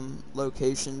my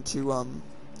location to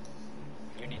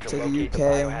You need to to the locate the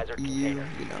UK, biohazard EU, container.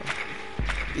 you know,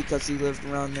 because he lived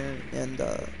around there, and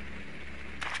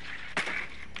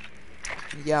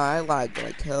yeah, I lagged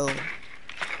like hell.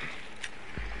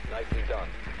 Nicely done.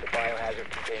 The biohazard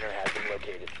container has been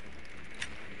located.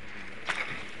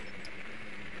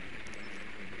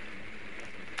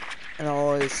 And I'd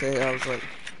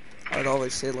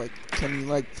always say like, can you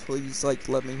like please like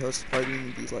let me host a party,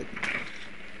 and he'd be like, no.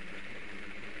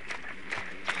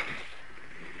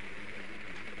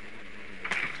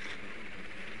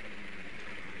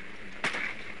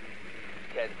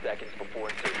 10 seconds before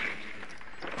insertion.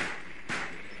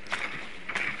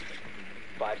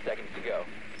 5 seconds to go.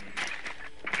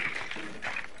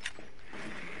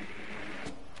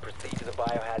 Proceed to the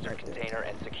biohazard container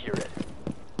and secure it.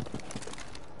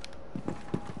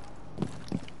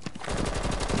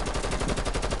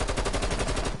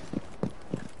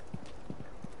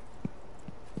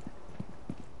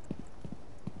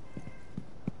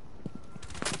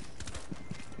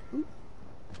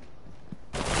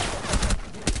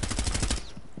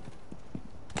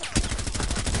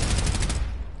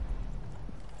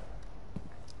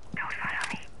 Don't follow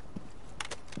me.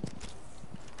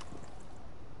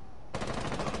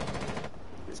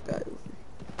 This guy over here.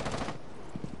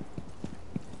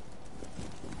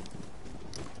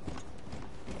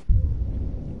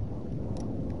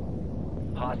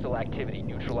 Hostile activity.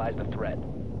 Neutralize the threat.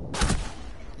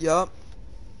 Yup.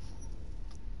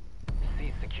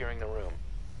 Cease securing the room.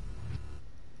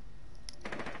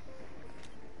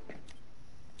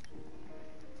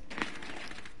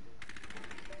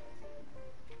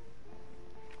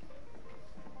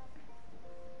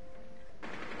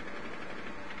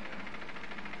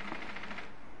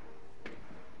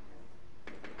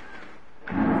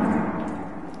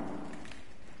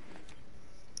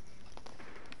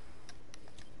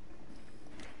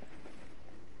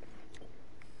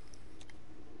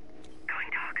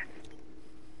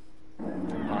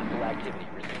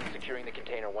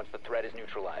 threat is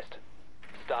neutralized.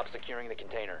 Stop securing the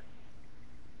container.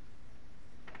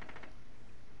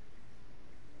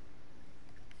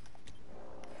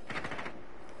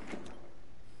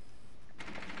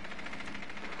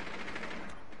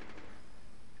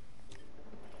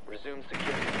 Resume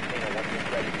securing the container once the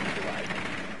threat is neutralized.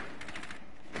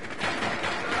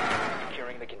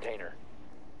 Securing the container.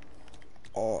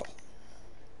 Oh.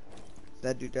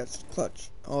 That dude, that's clutch.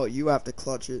 Oh, you have to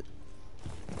clutch it.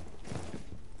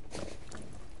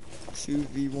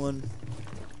 2v1.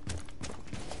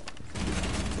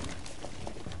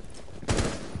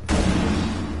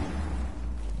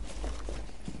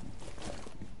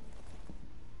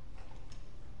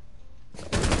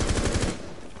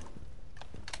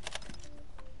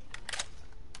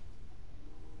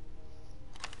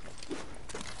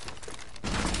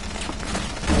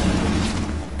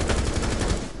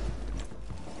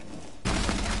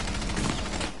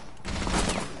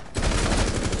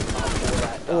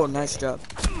 Oh, nice job.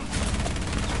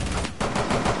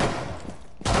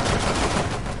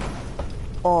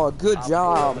 Oh, good Op 4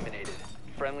 job. eliminated.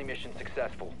 Friendly mission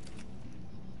successful.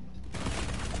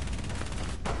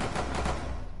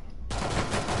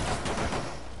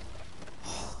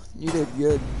 You did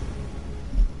good.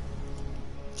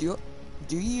 Do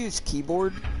you use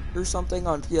keyboard or something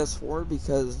on PS4?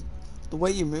 Because the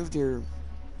way you moved your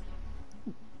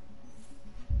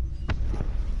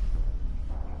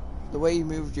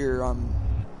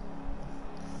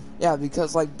yeah,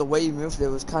 because like the way you moved it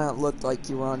was kind of looked like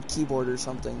you were on keyboard or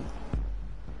something.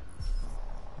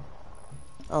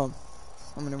 Oh,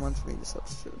 somebody wants me to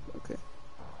substitute. Okay,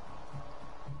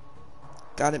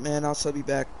 got it, man. I'll sub you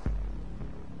back.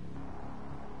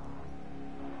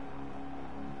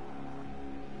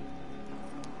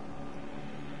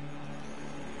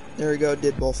 There we go.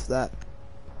 Did both of that.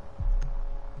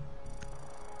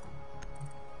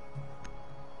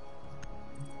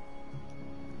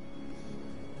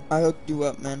 I hooked you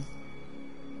up, man.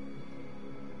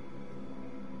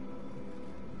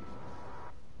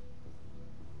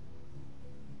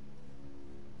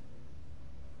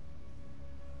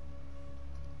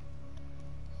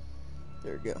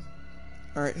 There we go.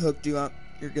 Alright, hooked you up.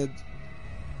 You're good.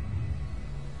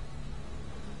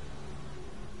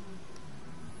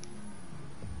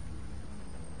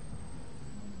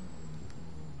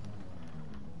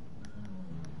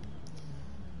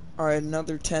 Alright,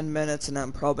 another 10 minutes and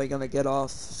I'm probably gonna get off,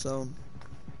 so.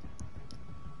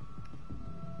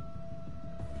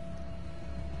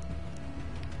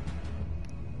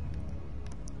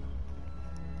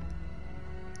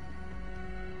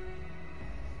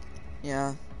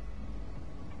 Yeah.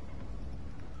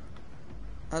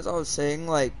 As I was saying,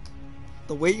 like,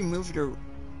 the way you moved like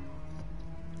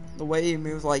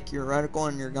your reticle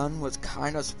and your gun was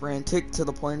kind of frantic to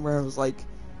the point where I was like,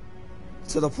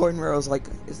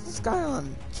 is this guy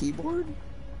on keyboard?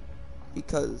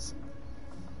 Because,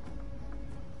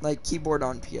 like, keyboard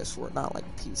on PS4, not like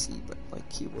PC, but like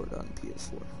keyboard on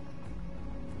PS4.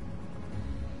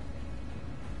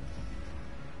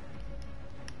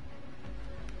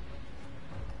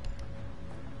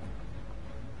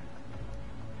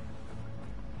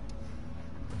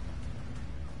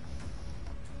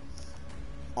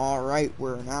 Alright,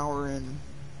 we're an hour in.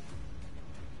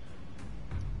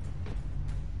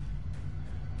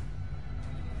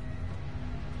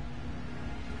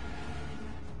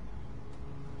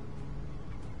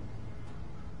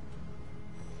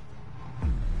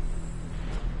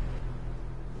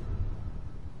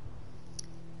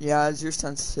 Yeah, is your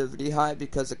sensitivity high?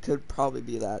 Because it could probably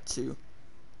be that too.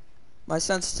 My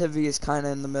sensitivity is kind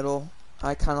of in the middle.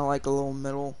 I kind of like a little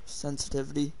middle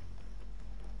sensitivity.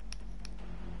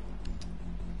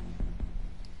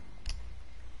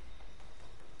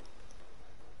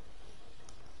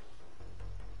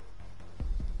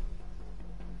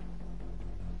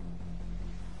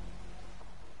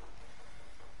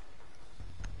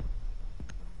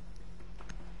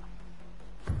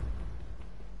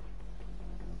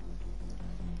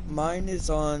 Mine is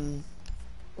on.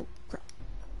 Oh crap!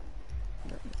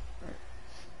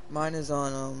 Mine is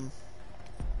on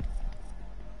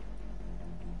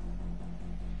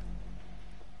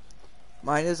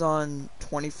Mine is on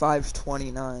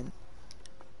 2529,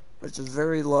 which is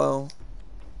very low,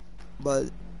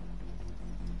 but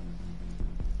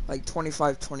like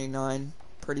 2529,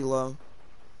 pretty low.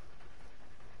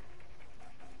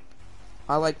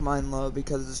 I like mine low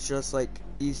because it's just like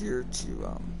easier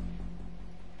to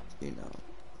you know,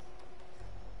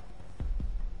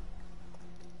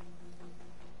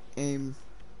 aim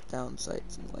down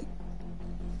sights and like.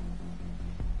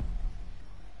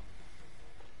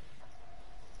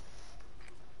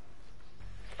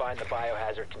 find the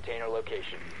biohazard container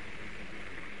location.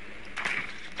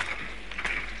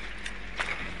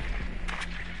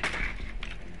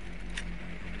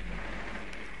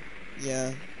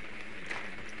 Yeah.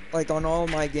 Like on all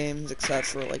my games except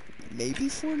for like maybe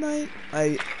Fortnite,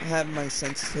 I have my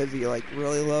sensitivity like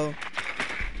really low.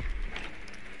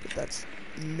 But that's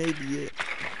maybe it.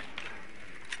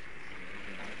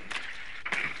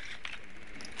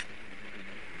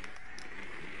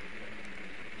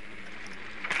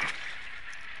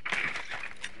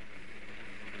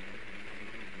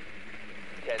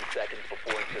 Seconds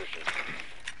before insertion.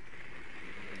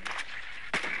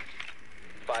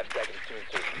 5 seconds to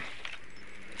insertion.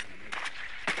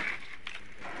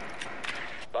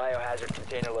 Biohazard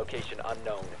container location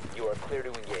unknown. You are clear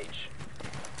to engage.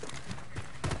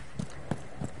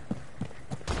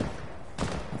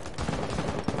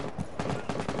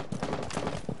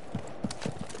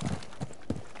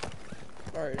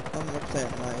 Alright, I'm gonna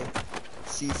plant my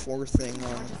C4 thing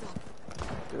on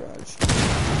garage.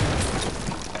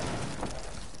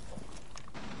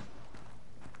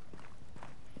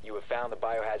 You have found the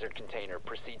biohazard container.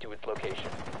 Proceed to its location.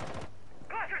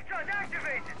 Cluster charge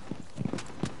activated!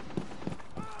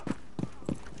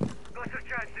 Cluster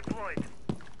charge deployed.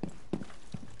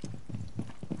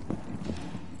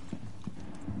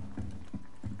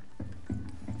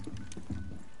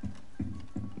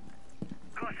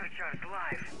 Cluster charge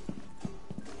live.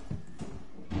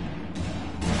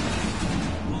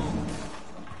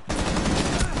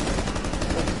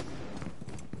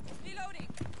 Reloading.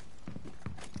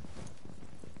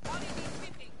 LED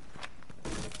sweeping.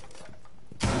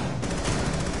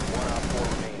 1 op 4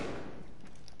 remaining.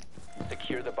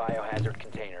 Secure the biohazard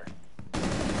container.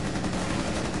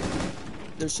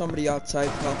 There's somebody outside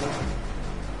probably.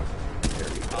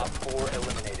 Op 4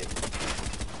 eliminated.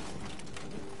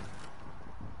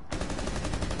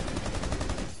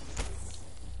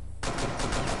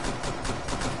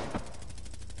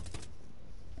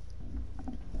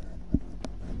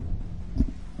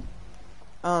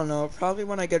 I don't know, probably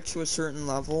when I get to a certain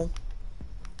level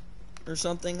or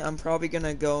something, I'm probably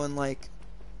gonna go and like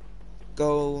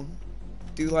go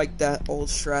do like that old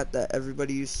strat that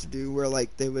everybody used to do where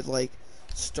like they would like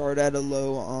start at a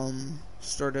low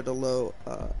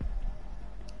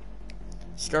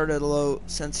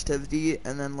sensitivity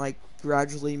and then like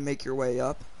gradually make your way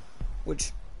up,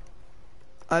 which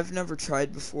I've never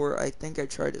tried before. I think I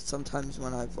tried it sometimes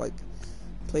when I've like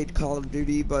played Call of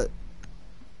Duty, but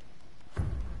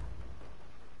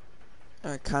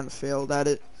I kind of failed at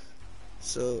it,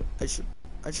 so I should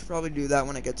probably do that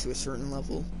when I get to a certain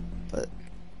level. But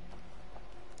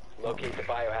Locate the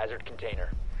biohazard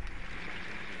container.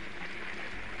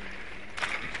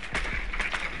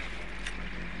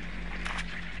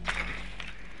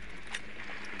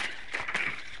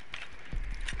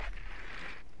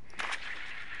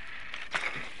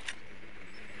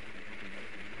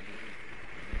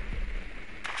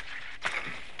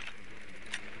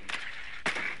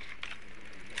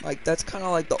 like that's kind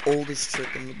of like the oldest trick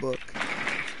in the book.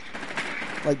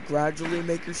 Like gradually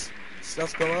make your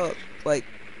stuff go up. Like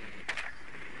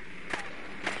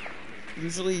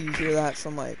usually you hear that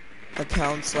from like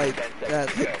accounts like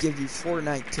that give you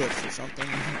Fortnite tips or something.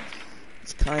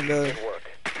 It's kind of Good work.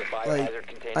 The like biohazard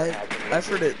container has been I've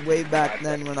heard it way back 5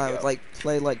 then when I would seconds like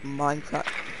play like Minecraft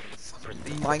Proceed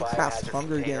to Minecraft biohazard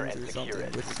Hunger container Games and or secure something,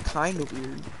 it. which is kind of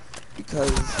weird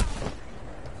because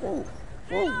whoa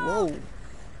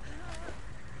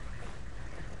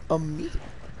immediately.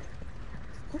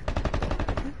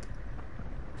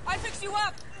 I fix you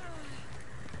up.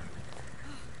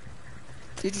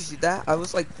 Did you see that? I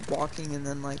was like walking and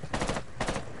then like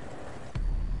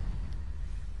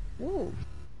whoa.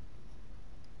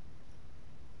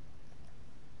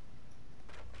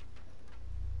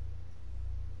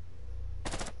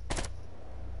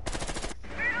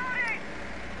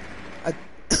 I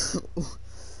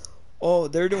oh,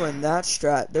 they're doing that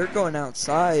strat. They're going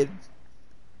outside.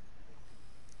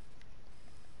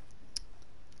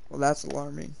 Well, that's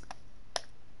alarming.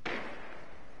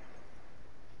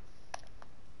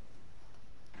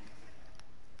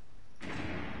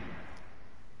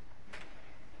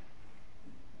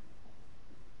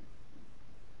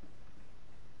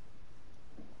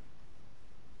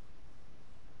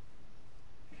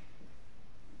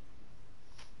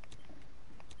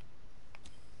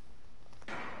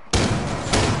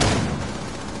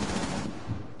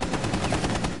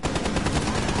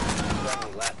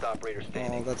 Friendly, last operator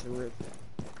standing. Oh, that's a rip.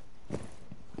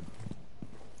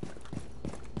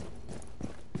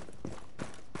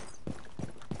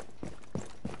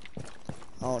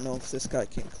 I don't know if this guy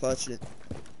can clutch it.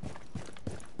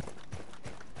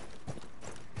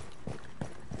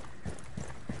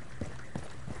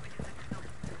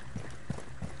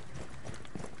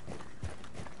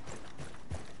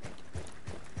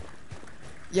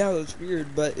 Yeah, it was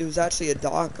weird, but it was actually a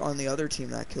doc on the other team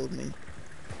that killed me.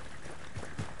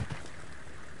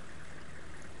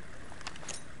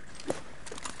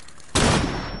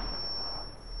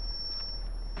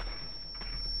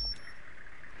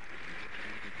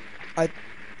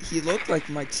 He looked like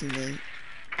my teammate,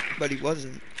 but he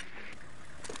wasn't.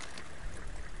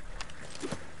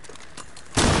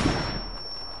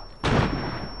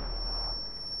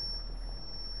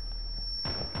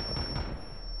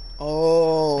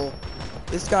 Oh,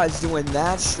 this guy's doing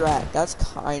that strat. That's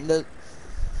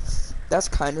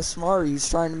kinda smart. He's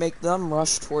trying to make them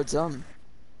rush towards them.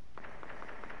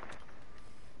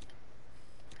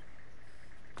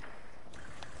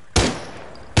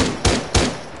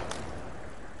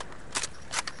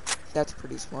 That's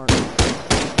pretty smart.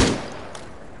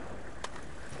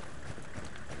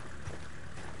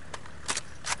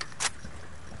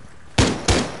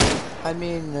 I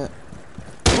mean,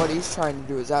 what he's trying to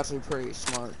do is actually pretty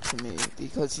smart to me,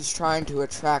 because he's trying to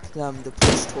attract them to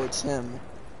push towards him.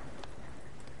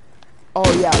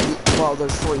 Oh yeah, well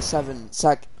there's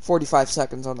 45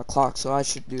 seconds on the clock, so I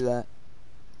should do that.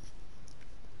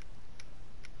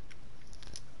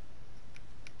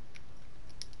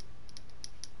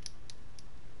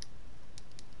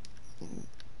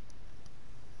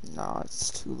 Nah,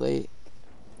 it's too late.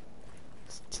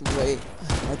 It's too late.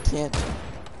 I can't.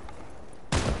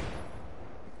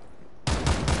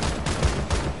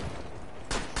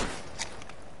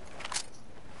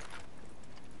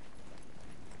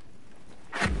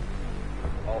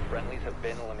 All friendlies have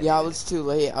been eliminated. Yeah, it was too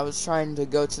late. I was trying to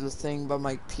go to the thing, but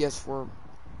my PS4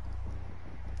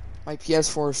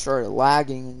 started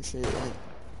lagging and shit,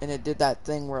 and it did that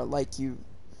thing where it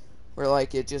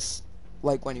just,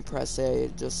 like when you press A,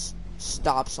 it just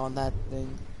stops on that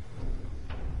thing.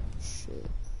 Shit.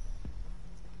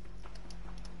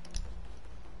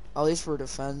 At least we're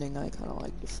defending. I kind of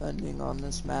like defending on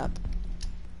this map.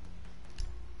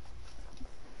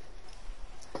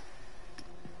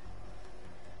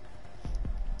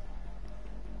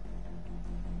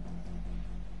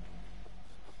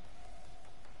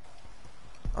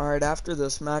 Alright, after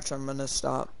this match, I'm gonna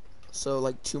stop. So,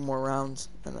 like, 2 more rounds,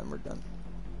 and then we're done.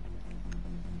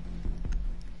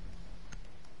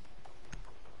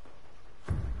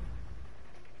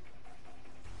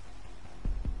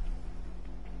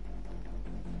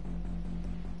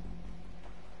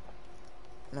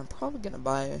 And I'm probably gonna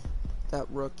buy that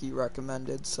rookie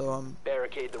recommended, so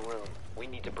Barricade the room. We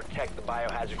need to protect the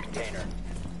biohazard container.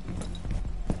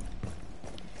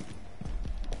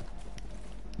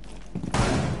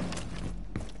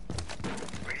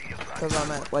 because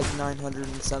I'm at like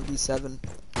 977.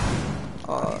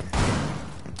 Unknown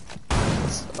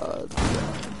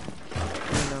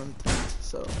point,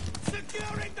 so.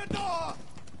 Securing the door!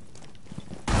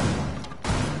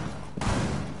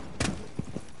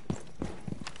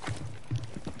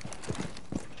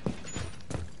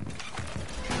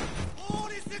 All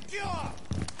is secure!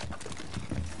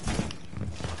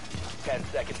 10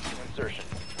 seconds to insertion.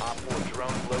 Op 4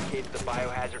 drone located the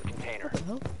biohazard container. What the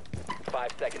hell?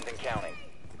 5 seconds and counting.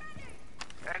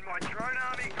 And my drone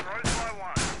army grows by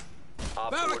one.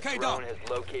 Op 4 Barricade drone up. has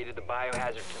located the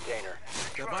biohazard container.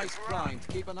 Device primed.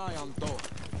 Keep an eye on door.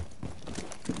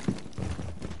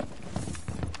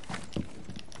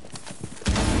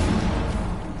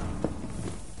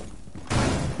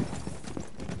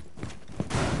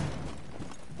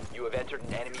 You have entered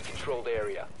an enemy-controlled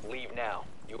area. Leave now.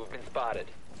 You have been spotted.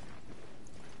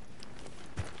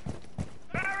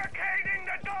 Barricading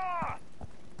the door!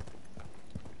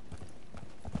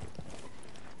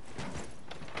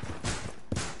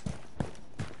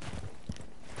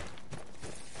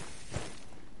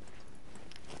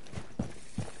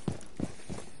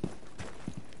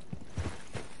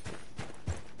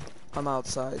 I'm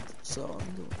outside, so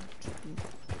I'm going to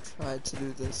try to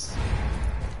do this.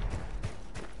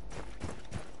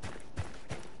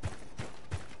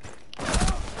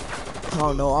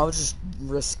 Oh no, I was just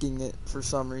risking it for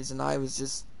some reason. I was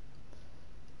just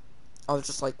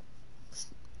like,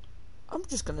 I'm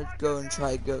just gonna go and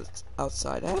try to go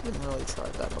outside. I haven't really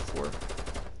tried that before.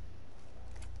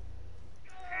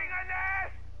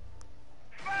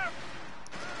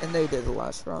 And they did the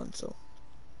last round, so.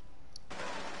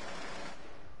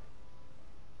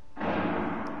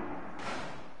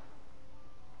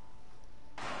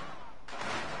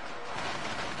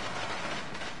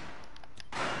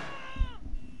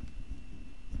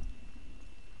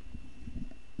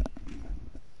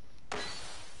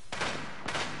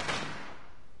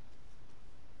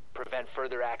 Prevent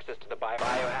further access to the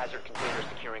biohazard container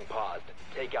securing paused.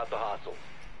 Take out the hostiles.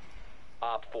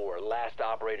 Op 4, last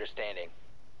operator standing.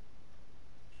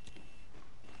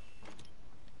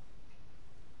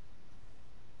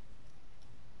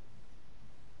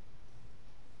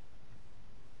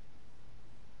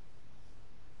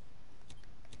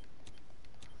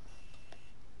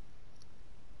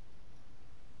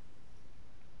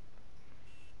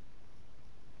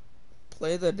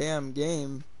 play the damn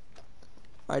game.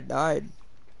 I died.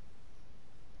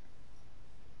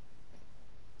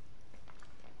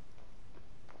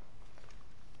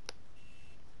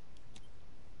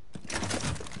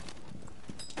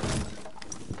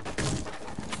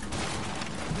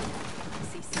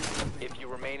 If you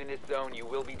remain in this zone, you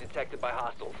will be detected by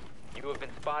hostiles. You have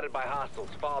been spotted by hostiles.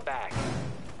 Fall back.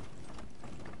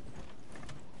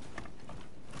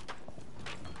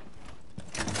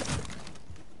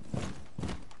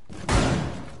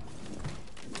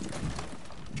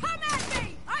 Come at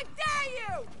me! I dare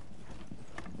you!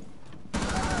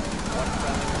 One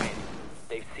friendly remaining.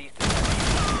 They've ceased attempting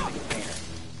to use the container.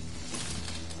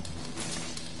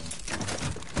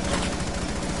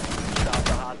 Stop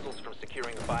the hostiles from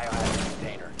securing the biohazard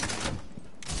container.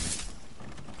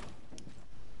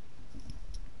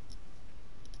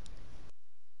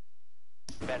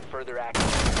 Prevent further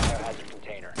access to the biohazard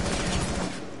container.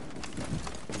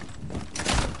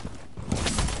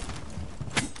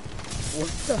 What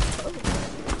the hell?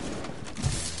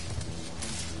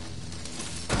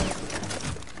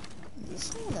 This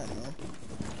one I know.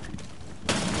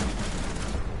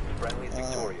 Friendly's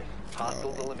victorious.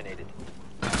 Hostiles eliminated.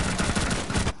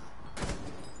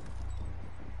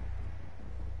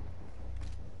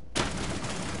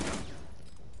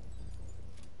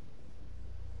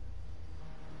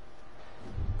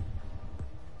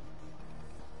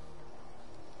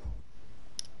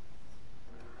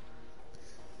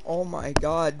 Oh my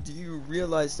god, do you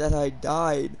realize that I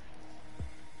died?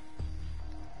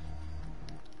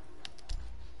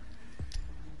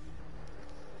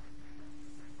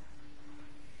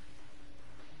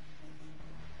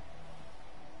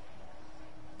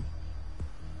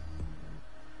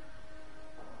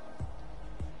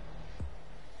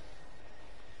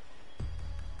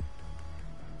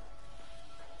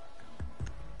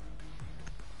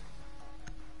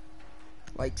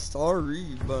 Like,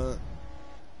 sorry, but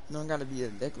you don't gotta be a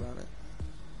dick about it.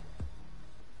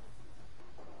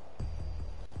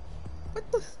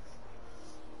 What the?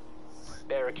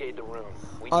 Barricade the room.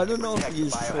 We I need to don't know if protect the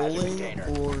he's biohazard trolling container.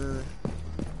 or.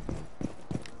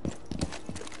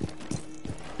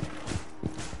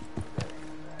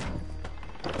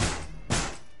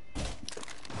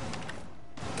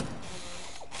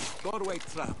 Doorway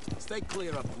trapped. Stay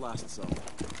clear of blast zone.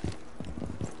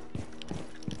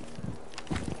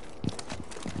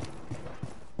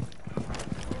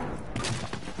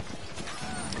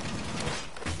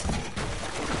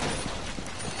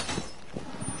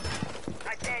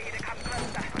 I dare you to come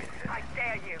closer. I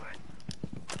dare you.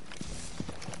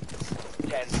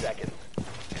 10 seconds.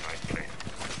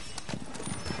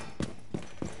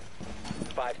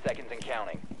 5 seconds and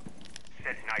counting.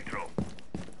 Set nitro.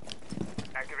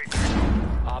 Activate.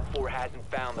 Op 4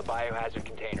 hasn't found the biohazard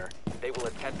container. They will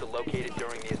attempt to locate it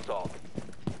during the assault.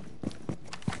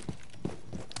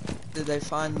 Did they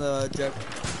find the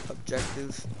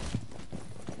objective?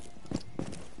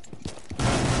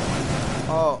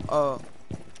 Oh.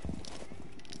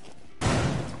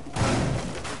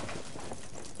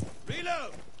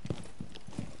 Reload!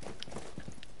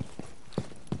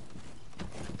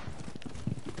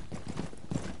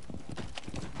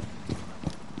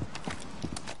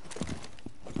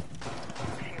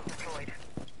 Shield deployed.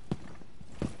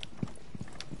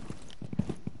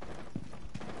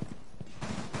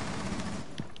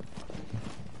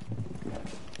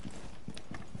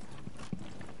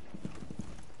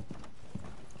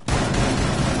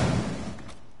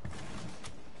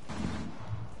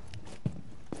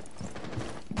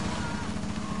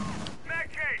 Mag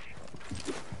change.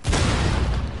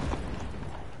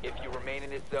 If you remain in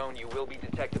this zone, you will be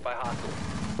detected by hostiles.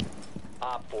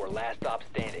 Op 4, last stop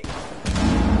standing.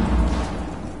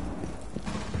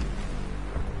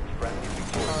 Friendly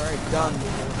victorious. Alright, done.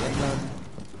 And done.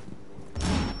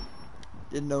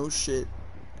 Did no shit.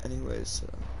 Anyways, so.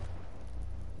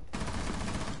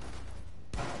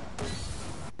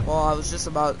 Well, I was just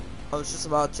about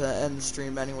to end the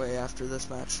stream anyway after this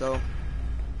match, so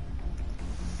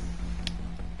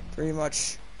pretty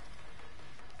much.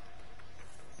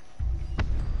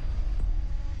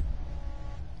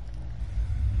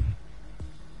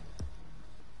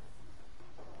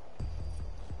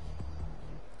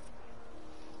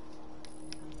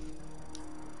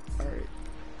 Alright.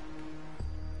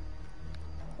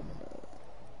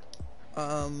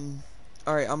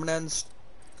 Alright, I'm gonna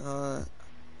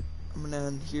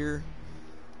end here.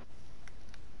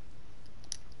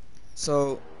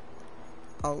 So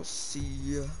I'll see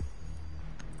you.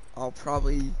 I'll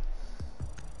probably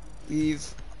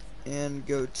leave and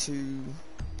go to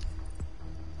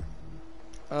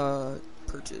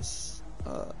purchase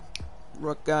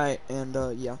Rook Guy, and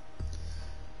yeah.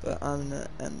 But I'm gonna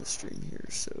end the stream here,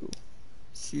 so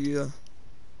see ya.